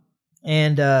 and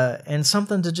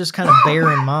something to just kind of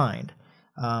bear in mind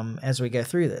as we go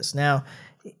through this. Now,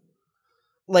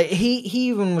 like he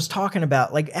even was talking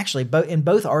about, like, actually in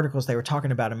both articles they were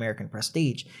talking about American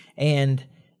prestige. And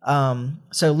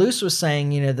so Luce was saying,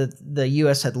 that the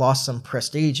U.S. had lost some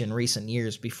prestige in recent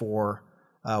years before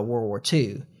World War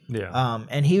II. Yeah.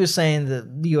 And he was saying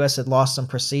that the U.S. had lost some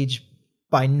prestige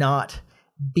by not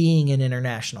being an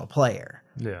international player.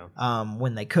 Yeah.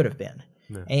 When they could have been.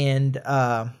 Yeah.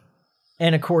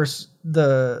 And of course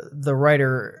the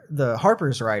writer, the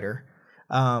Harper's writer,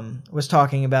 was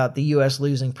talking about the U.S.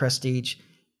 losing prestige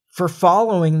for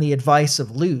following the advice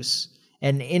of Luce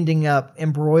and ending up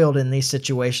embroiled in these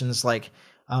situations like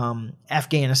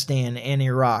Afghanistan and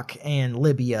Iraq and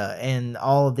Libya and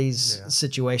all of these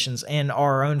situations, and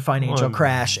our own financial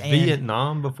crash and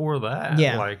Vietnam before that.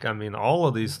 Yeah. Like, I mean, all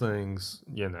of these things,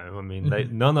 you know, I mean,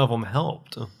 none of them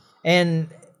helped. And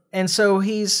so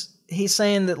he's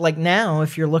saying that, like, now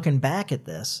if you're looking back at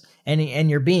this and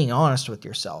you're being honest with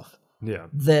yourself, Yeah.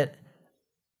 that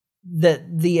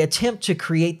the attempt to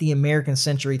create the American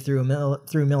century through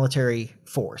military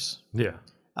force, Yeah.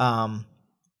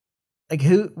 like,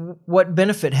 what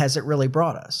benefit has it really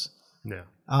brought us? Yeah.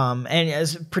 And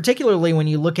as particularly when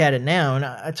you look at it now, and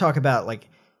I talk about, like,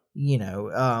 you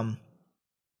know,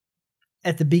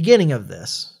 at the beginning of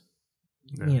this,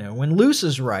 you know, when Luce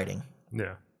is writing,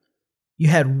 Yeah. you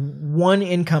had one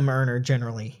income earner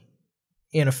generally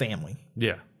in a family.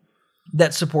 Yeah.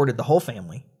 That supported the whole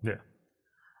family. Yeah.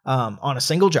 On a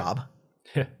single job.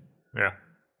 Yeah. Yeah.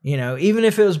 You know, even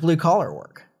if it was blue collar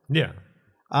work. Yeah.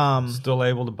 Still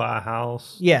able to buy a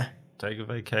house. Yeah. Take a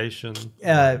vacation.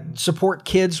 Support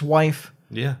kids, wife.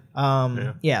 Yeah.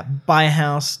 Yeah. Buy a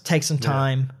house. Take some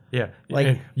time. Yeah. Like,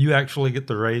 and you actually get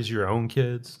to raise your own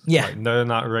kids. Yeah. Like, they're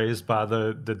not raised by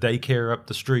the daycare up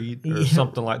the street or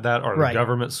something like that, or the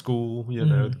government school. You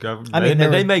know,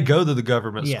 they may go to the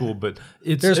government school, but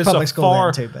there's public school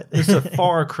there too. But it's a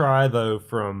far cry though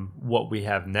from what we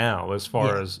have now as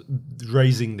far as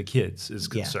raising the kids is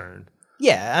concerned.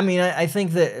 Yeah, I mean, I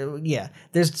think that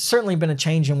there's certainly been a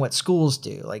change in what schools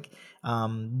do. Like,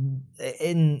 in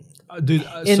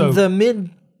the mid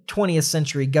 20th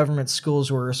century, government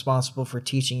schools were responsible for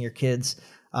teaching your kids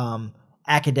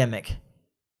academic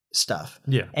stuff.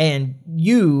 Yeah. And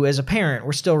you, as a parent,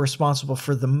 were still responsible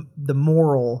for the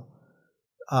moral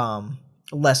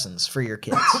lessons for your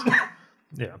kids.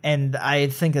 Yeah. And I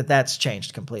think that that's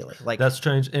changed completely. Like, that's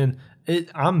changed. And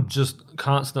I'm just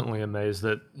constantly amazed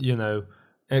that, you know,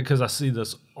 because I see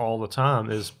this all the time,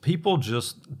 is people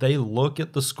they look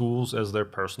at the schools as their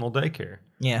personal daycare.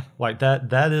 Yeah. Like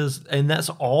that is, and that's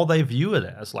all they view it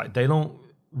as. Like, they don't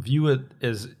view it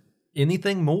as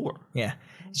anything more. Yeah.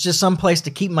 It's just some place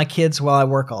to keep my kids while I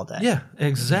work all day. Yeah,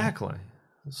 exactly.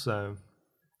 So,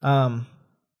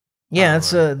 that's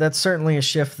certainly a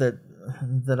shift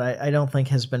that I don't think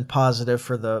has been positive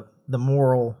for the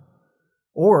moral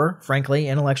or, frankly,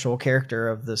 intellectual character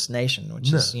of this nation,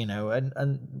 which is, you know,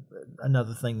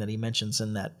 another thing that he mentions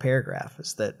in that paragraph,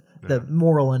 is that the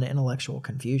moral and intellectual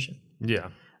confusion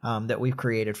that we've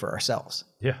created for ourselves.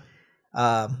 Yeah.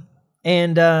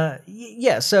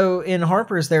 So in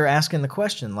Harper's, they're asking the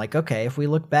question, like, okay, if we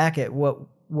look back at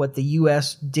what the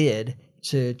U.S. did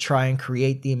to try and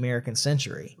create the American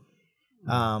century,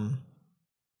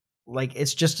 like,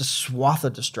 it's just a swath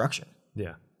of destruction.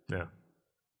 Yeah, yeah.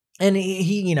 And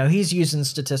he you know, he's using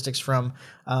statistics from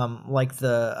like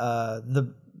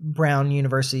the Brown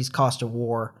University's Cost of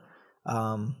War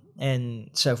and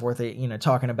so forth. You know,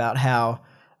 talking about how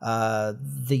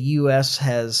the U.S.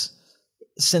 has,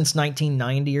 since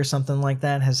 1990 or something like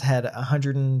that, has had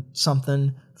 100 and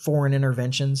something foreign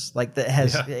interventions, like, that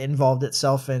has involved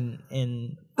itself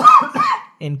in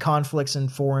conflicts in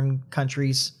foreign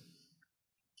countries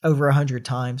over 100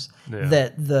 times.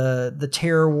 That the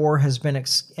terror war has been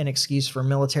an excuse for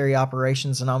military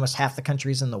operations in almost half the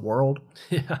countries in the world.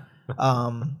 Yeah.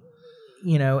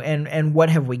 You know, and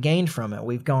what have we gained from it?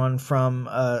 We've gone from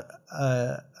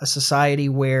a society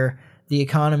where the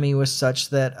economy was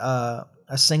such that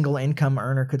a single income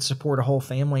earner could support a whole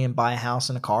family and buy a house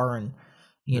and a car and,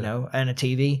 you know, and a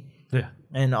TV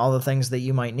and all the things that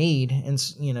you might need, and,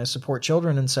 you know, support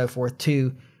children and so forth,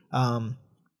 to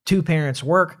two parents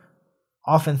work,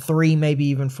 often 3, maybe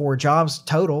even 4 jobs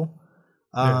total.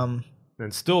 And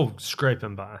still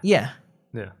scraping by. Yeah.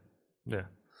 Yeah. Yeah.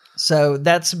 So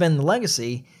that's been the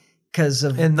legacy because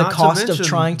of the cost of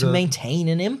trying to maintain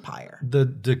an empire. The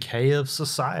decay of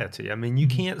society. I mean, you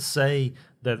can't say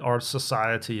that our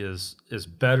society is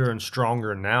better and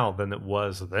stronger now than it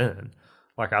was then.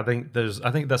 Like, I think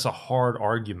that's a hard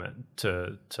argument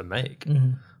to make.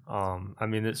 I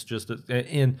mean, it's just,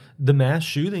 and the mass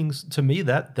shootings, to me,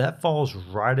 that falls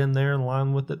right in there in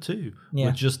line with it too. Yeah.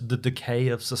 With just the decay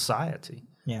of society.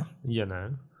 Yeah. You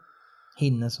know?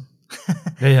 Hedonism.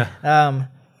 Yeah.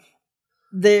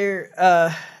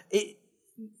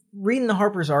 Reading the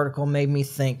Harper's article made me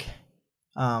think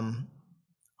on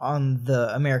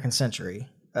the American Century,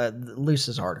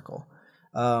 Luce's article.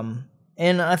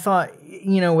 And I thought,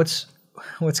 you know, what's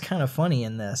kind of funny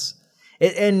in this,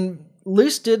 and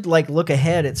Luce did, like, look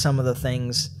ahead at some of the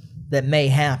things that may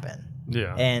happen.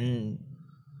 Yeah. And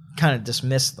kind of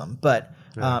dismiss them. But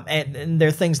And there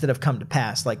are things that have come to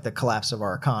pass, like the collapse of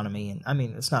our economy. And I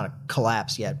mean, it's not a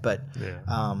collapse yet, but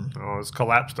it's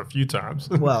collapsed a few times.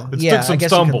 Well, it's yeah, took some I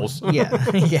guess stumbles.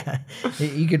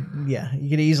 you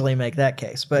could easily make that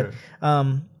case. But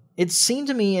it seemed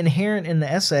to me inherent in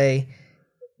the essay,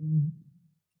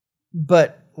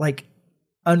 but like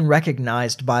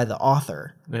unrecognized by the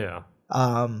author. Yeah.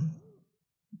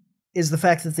 Is the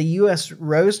fact that the U.S.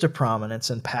 rose to prominence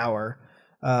and power,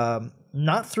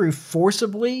 not through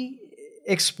forcibly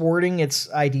exporting its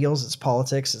ideals, its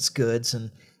politics, its goods,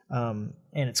 and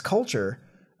its culture,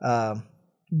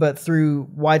 but through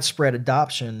widespread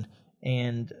adoption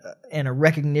and a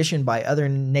recognition by other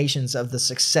nations of the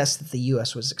success that the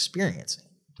U.S. was experiencing.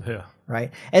 Yeah.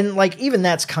 Right. And like even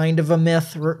that's kind of a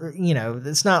myth. You know,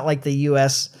 it's not like the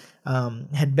U.S.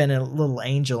 Had been a little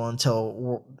angel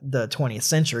until the 20th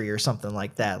century or something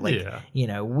like that. Like, you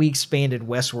know, we expanded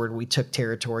westward. We took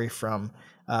territory from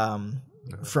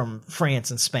France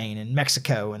and Spain and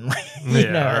Mexico, and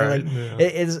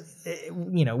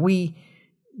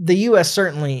the U.S.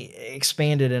 certainly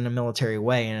expanded in a military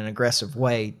way, in an aggressive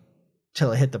way,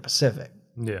 till it hit the Pacific.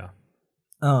 Yeah.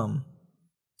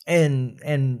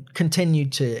 And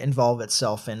continued to involve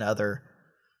itself in other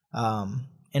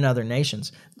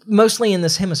nations, mostly in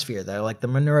this hemisphere, though, like the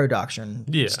Monroe Doctrine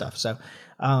stuff. So,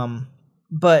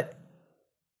 but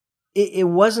it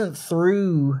wasn't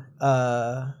through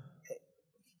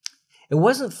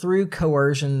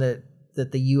coercion that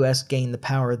the U.S. gained the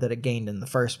power that it gained in the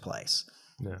first place.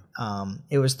 Yeah.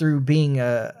 It was through being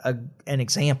an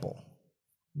example.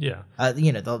 Yeah.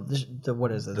 You know, the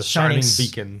what is it? The shining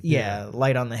beacon. Yeah,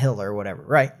 light on the hill or whatever,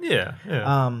 right? Yeah.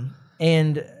 Yeah.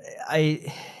 And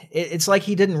it's like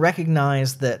he didn't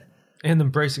recognize that. And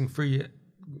embracing free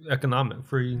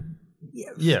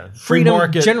freedom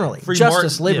market, generally, free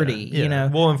justice, liberty. Yeah. You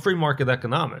know, well, and free market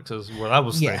economics is what I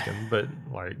was thinking. But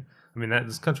like, I mean,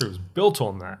 this country was built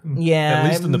on that. Yeah, at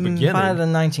least in the beginning. By the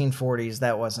 1940s,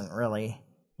 that wasn't really.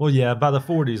 Well, yeah, by the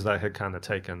 40s, that had kind of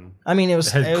taken. I mean, it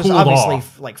was obviously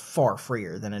off. Like far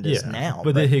freer than it is now.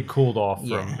 But it had cooled off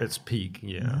from its peak.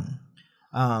 Yeah.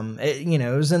 Mm-hmm.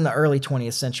 It was in the early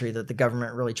 20th century that the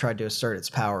government really tried to assert its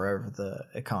power over the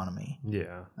economy.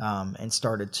 Yeah. And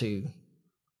started to.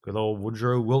 Good old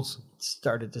Woodrow Wilson.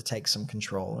 Started to take some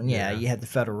control. And you had the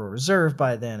Federal Reserve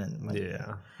by then.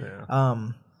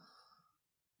 And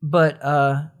But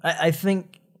I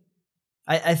think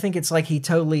it's like he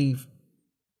totally.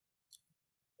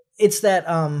 It's that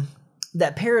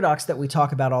paradox that we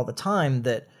talk about all the time,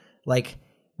 that like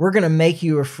we're going to make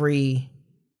you a free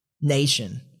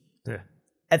nation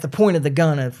at the point of the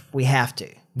gun if we have to.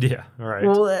 Yeah, right.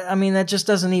 Well, I mean, that just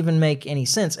doesn't even make any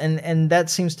sense. And that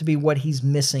seems to be what he's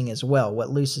missing as well, what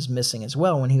Luce is missing as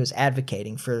well when he was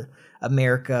advocating for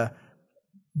America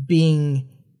being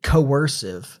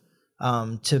coercive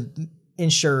to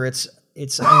ensure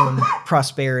its own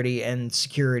prosperity and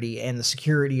security, and the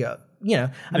security of,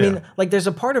 I mean, like there's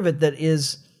a part of it that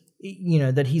is,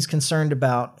 that he's concerned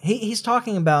about. He's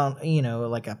talking about,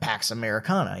 like a Pax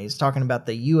Americana. He's talking about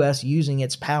the U.S. using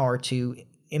its power to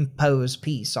impose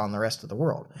peace on the rest of the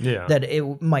world. Yeah. That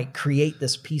it might create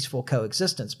this peaceful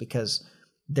coexistence because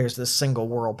there's this single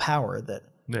world power that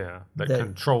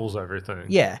controls everything.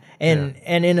 Yeah, and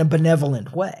in a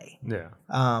benevolent way. Yeah.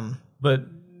 But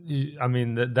I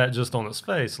mean that just on its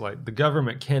face, like the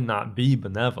government cannot be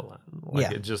benevolent.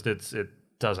 Like it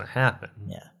doesn't happen.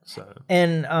 Yeah. So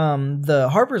and the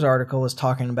Harper's article is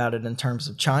talking about it in terms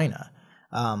of China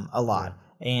a lot,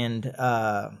 and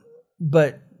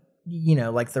but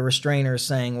like the restrainer is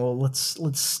saying, well, let's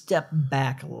step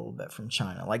back a little bit from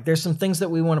China. Like there's some things that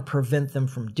we want to prevent them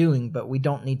from doing, but we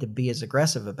don't need to be as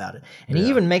aggressive about it. And he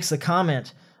even makes the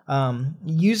comment,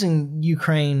 using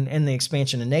Ukraine and the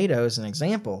expansion of NATO as an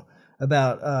example,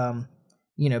 about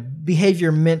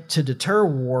behavior meant to deter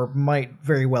war might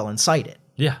very well incite it.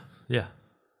 Yeah, yeah,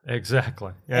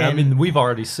 exactly. And I mean, we've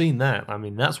already seen that. I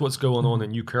mean, that's what's going on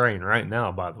in Ukraine right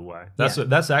now, by the way.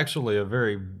 That's actually a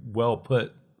very well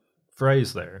put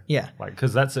phrase there. Yeah. Like,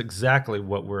 because that's exactly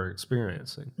what we're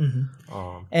experiencing.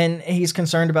 Mm-hmm. And he's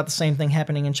concerned about the same thing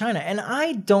happening in China. And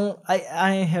I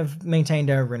have maintained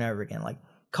over and over again, like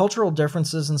cultural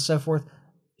differences and so forth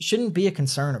shouldn't be a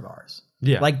concern of ours.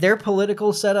 Yeah. Like their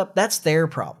political setup, that's their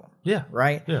problem. Yeah.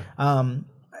 Right? Yeah.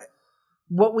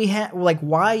 What we have, like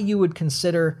why you would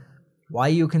consider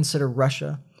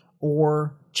Russia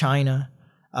or China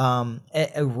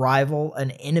a rival,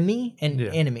 an enemy,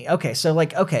 enemy. Okay, so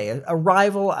like, a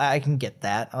rival, I can get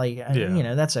that. Like,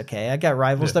 that's okay. I got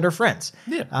rivals that are friends.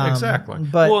 Yeah, exactly.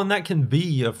 But and that can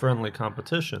be a friendly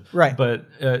competition. Right. But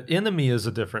enemy is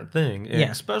a different thing,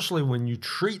 and especially when you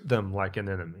treat them like an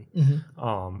enemy,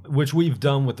 which we've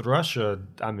done with Russia.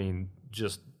 I mean,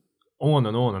 just on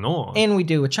and on and on. And we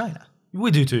do with China.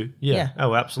 We do too. Yeah.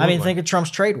 Oh, absolutely. I mean, think of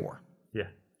Trump's trade war. Yeah.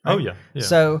 Right? Oh, yeah.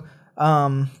 So,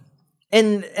 and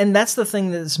that's the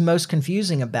thing that's most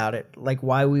confusing about it, like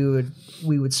why we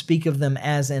would speak of them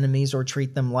as enemies or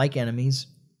treat them like enemies.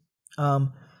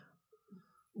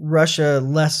 Russia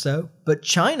less so, but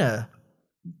China,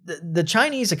 the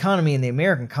Chinese economy and the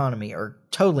American economy are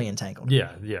totally entangled.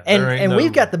 Yeah. And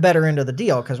we've got the better end of the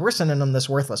deal because we're sending them this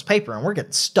worthless paper and we're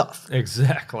getting stuff.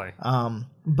 Exactly.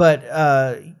 But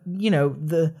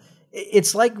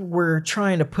it's like we're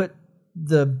trying to put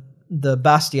the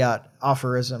Bastiat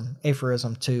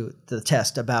aphorism to the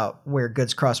test about where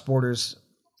goods cross borders.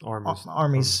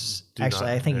 Armies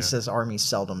actually, I think he says armies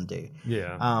seldom do.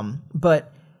 Yeah.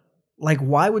 But like,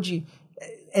 why would you?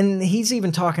 And he's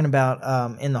even talking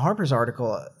about in the Harper's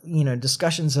article,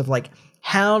 discussions of like,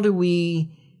 how do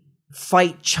we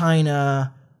fight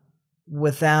China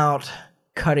without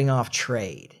cutting off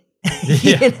trade?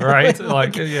 Right.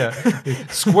 Like,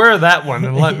 square that one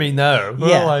and let me know.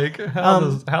 Yeah. Like, how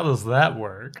does that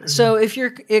work? So if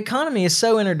your economy is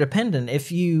so interdependent,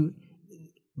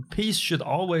 peace should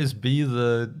always be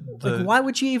the like, why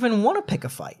would you even want to pick a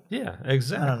fight? Yeah,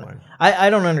 exactly. I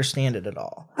don't understand it at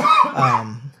all.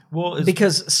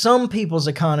 Because some people's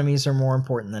economies are more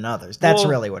important than others. That's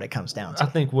really what it comes down to. I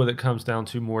think what it comes down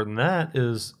to more than that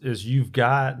is you've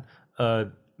got a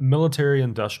military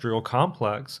industrial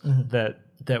complex that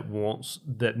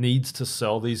needs to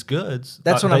sell these goods.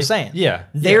 That's what I'm saying. Yeah.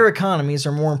 Their economies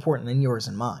are more important than yours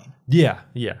and mine. Yeah.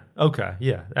 Okay.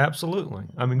 Yeah, absolutely.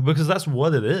 I mean, because that's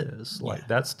what it is. Like,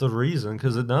 that's the reason,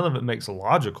 because none of it makes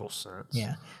logical sense.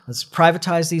 Yeah. Let's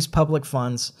privatize these public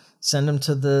funds, send them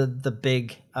to the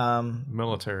big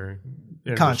military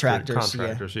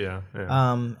contractors. Yeah.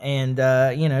 And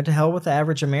to hell with the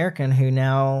average American who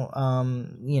now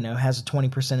has a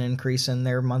 20% increase in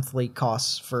their monthly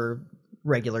costs for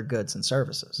regular goods and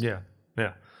services. Yeah.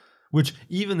 Which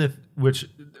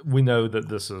we know that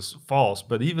this is false,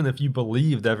 but even if you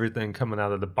believed everything coming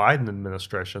out of the Biden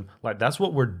administration, like, that's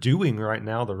what we're doing right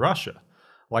now to Russia.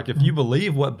 Like, if you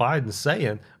believe what Biden's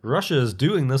saying, Russia is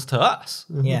doing this to us.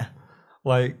 Yeah.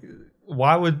 Like,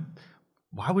 why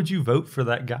would you vote for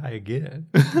that guy again?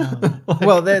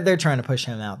 Well, they're trying to push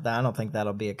him out. I don't think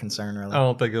that'll be a concern, really. I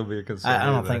don't think it'll be a concern. I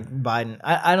don't think Biden.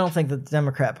 I don't think the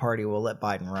Democrat Party will let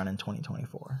Biden run in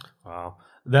 2024. Wow.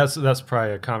 That's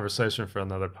probably a conversation for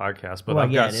another podcast. But I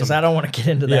don't want to get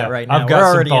into that right now. I've got We're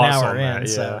already an some hour in. That,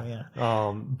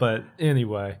 So but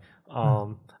anyway,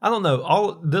 I don't know.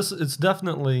 All this, it's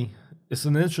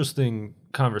an interesting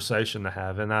conversation to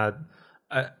have, and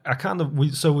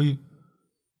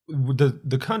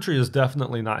the country is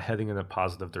definitely not heading in a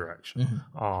positive direction.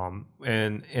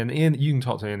 And you can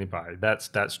talk to anybody.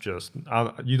 That's just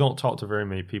you don't talk to very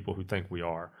many people who think we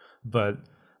are, but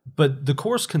the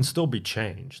course can still be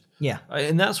changed. Yeah.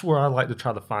 And that's where I like to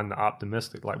try to find the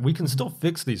optimistic. Like, we can still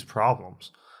fix these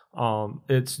problems.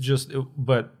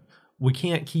 But we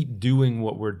can't keep doing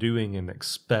what we're doing and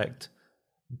expect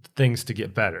things to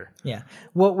get better. Yeah.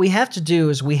 What we have to do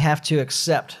is we have to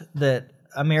accept that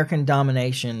American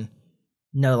domination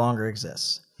no longer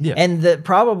exists. Yeah. And that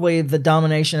probably the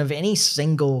domination of any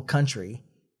single country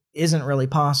isn't really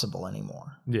possible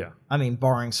anymore. Yeah. I mean,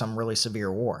 barring some really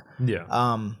severe war. Yeah.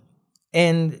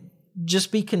 And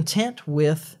just be content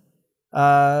with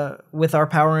our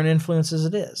power and influence as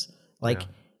it is. Like,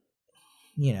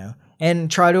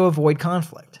 and try to avoid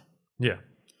conflict. Yeah.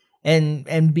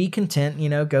 And be content,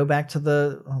 go back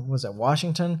to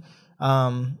Washington,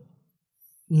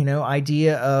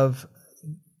 idea of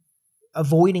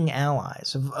avoiding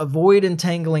allies, avoid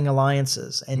entangling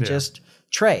alliances, and just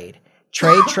trade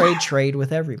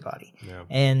with everybody,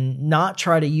 and not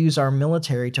try to use our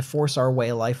military to force our way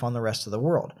of life on the rest of the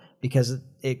world, because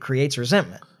it creates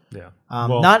resentment. Yeah.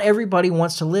 Not everybody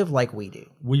wants to live like we do.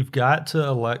 We've got to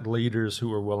elect leaders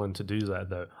who are willing to do that,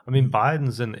 though. I mean,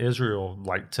 Biden's in Israel,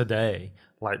 like, today,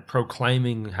 like,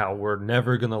 proclaiming how we're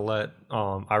never going to let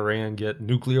Iran get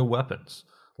nuclear weapons.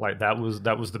 Like, that was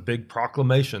the big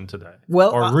proclamation today.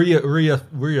 Well, or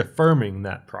reaffirming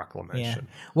that proclamation.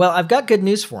 Yeah. Well, I've got good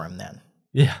news for him then.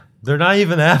 Yeah, they're not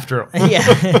even after him.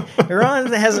 Yeah,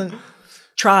 Iran hasn't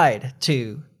tried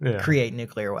to create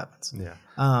nuclear weapons. Yeah.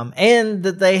 And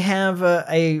that they have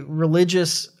a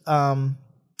religious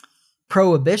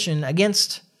prohibition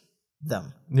against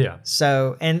them. Yeah.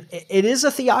 So, and it is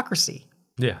a theocracy.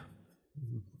 Yeah.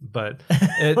 But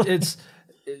it's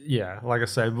yeah, like I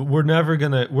said, we're never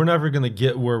gonna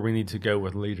get where we need to go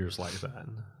with leaders like that.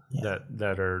 Yeah.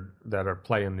 that are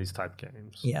playing these type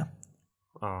games. Yeah.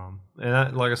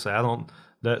 Like I say, I don't.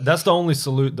 That's the only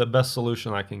the best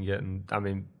solution I can get. And I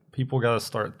mean, people got to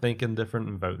start thinking different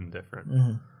and voting different.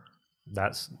 Mm-hmm.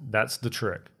 That's the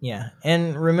trick. Yeah,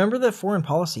 and remember that foreign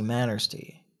policy matters to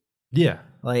you. Yeah.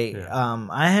 Like,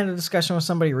 I had a discussion with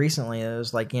somebody recently. It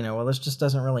was like, well, this just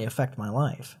doesn't really affect my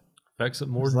life. Affects it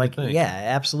more than you think. Yeah,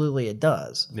 absolutely it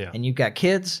does. Yeah. And you've got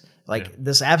kids.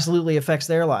 This absolutely affects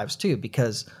their lives too,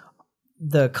 because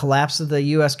the collapse of the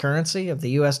U.S. currency, of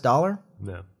the U.S. dollar.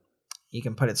 Yeah. You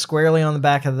can put it squarely on the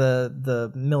back of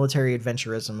the military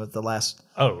adventurism of the last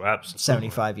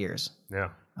 75 years. Yeah.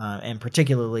 And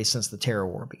particularly since the terror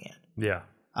war began. Yeah.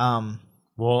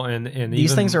 Well, and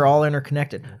these things are all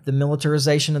interconnected. The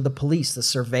militarization of the police, the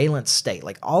surveillance state,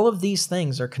 like all of these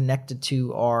things are connected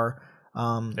to our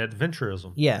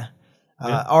adventurism. Yeah.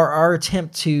 Our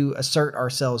attempt to assert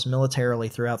ourselves militarily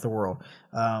throughout the world.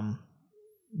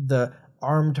 The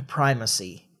armed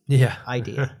primacy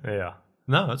idea. Yeah.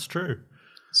 No, that's true.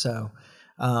 So,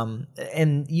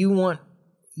 and you want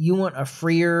a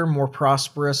freer, more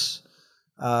prosperous,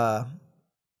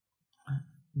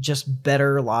 just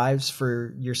better lives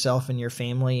for yourself and your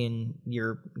family and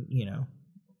your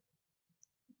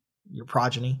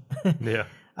progeny. Yeah.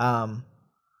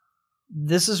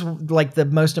 This is like the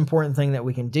most important thing that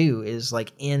we can do is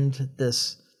like end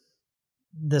this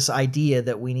idea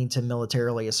that we need to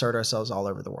militarily assert ourselves all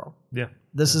over the world. Yeah.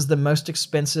 This is the most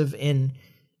expensive in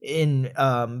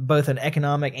both an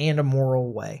economic and a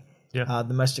moral way. Yeah.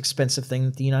 The most expensive thing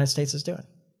that the United States is doing.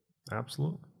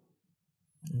 Absolutely.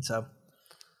 And so,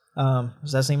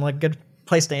 does that seem like a good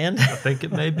place to end? I think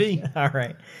it may be. All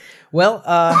right. Well,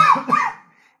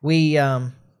 we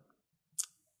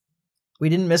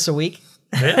didn't miss a week.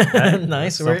 Yeah,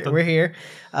 nice. We're here,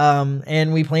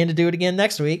 and we plan to do it again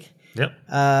next week. Yep.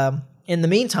 In the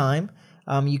meantime,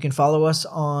 you can follow us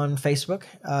on Facebook.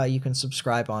 You can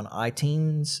subscribe on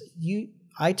iTunes,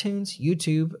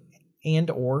 YouTube, and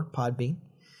or Podbean.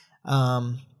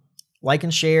 Like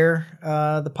and share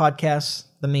the podcasts,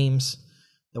 the memes,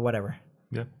 the whatever.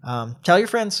 Yeah. Tell your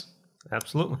friends.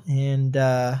 Absolutely. And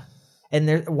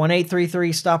there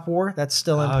 1-833 Stop War. That's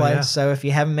still in place. Yeah. So if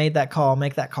you haven't made that call,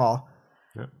 make that call.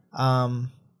 Yeah.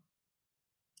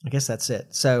 I guess that's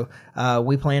it. So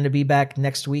we plan to be back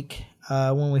next week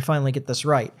when we finally get this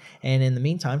right. And in the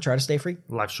meantime, try to stay free.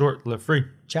 Life short, live free.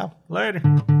 Ciao. Later.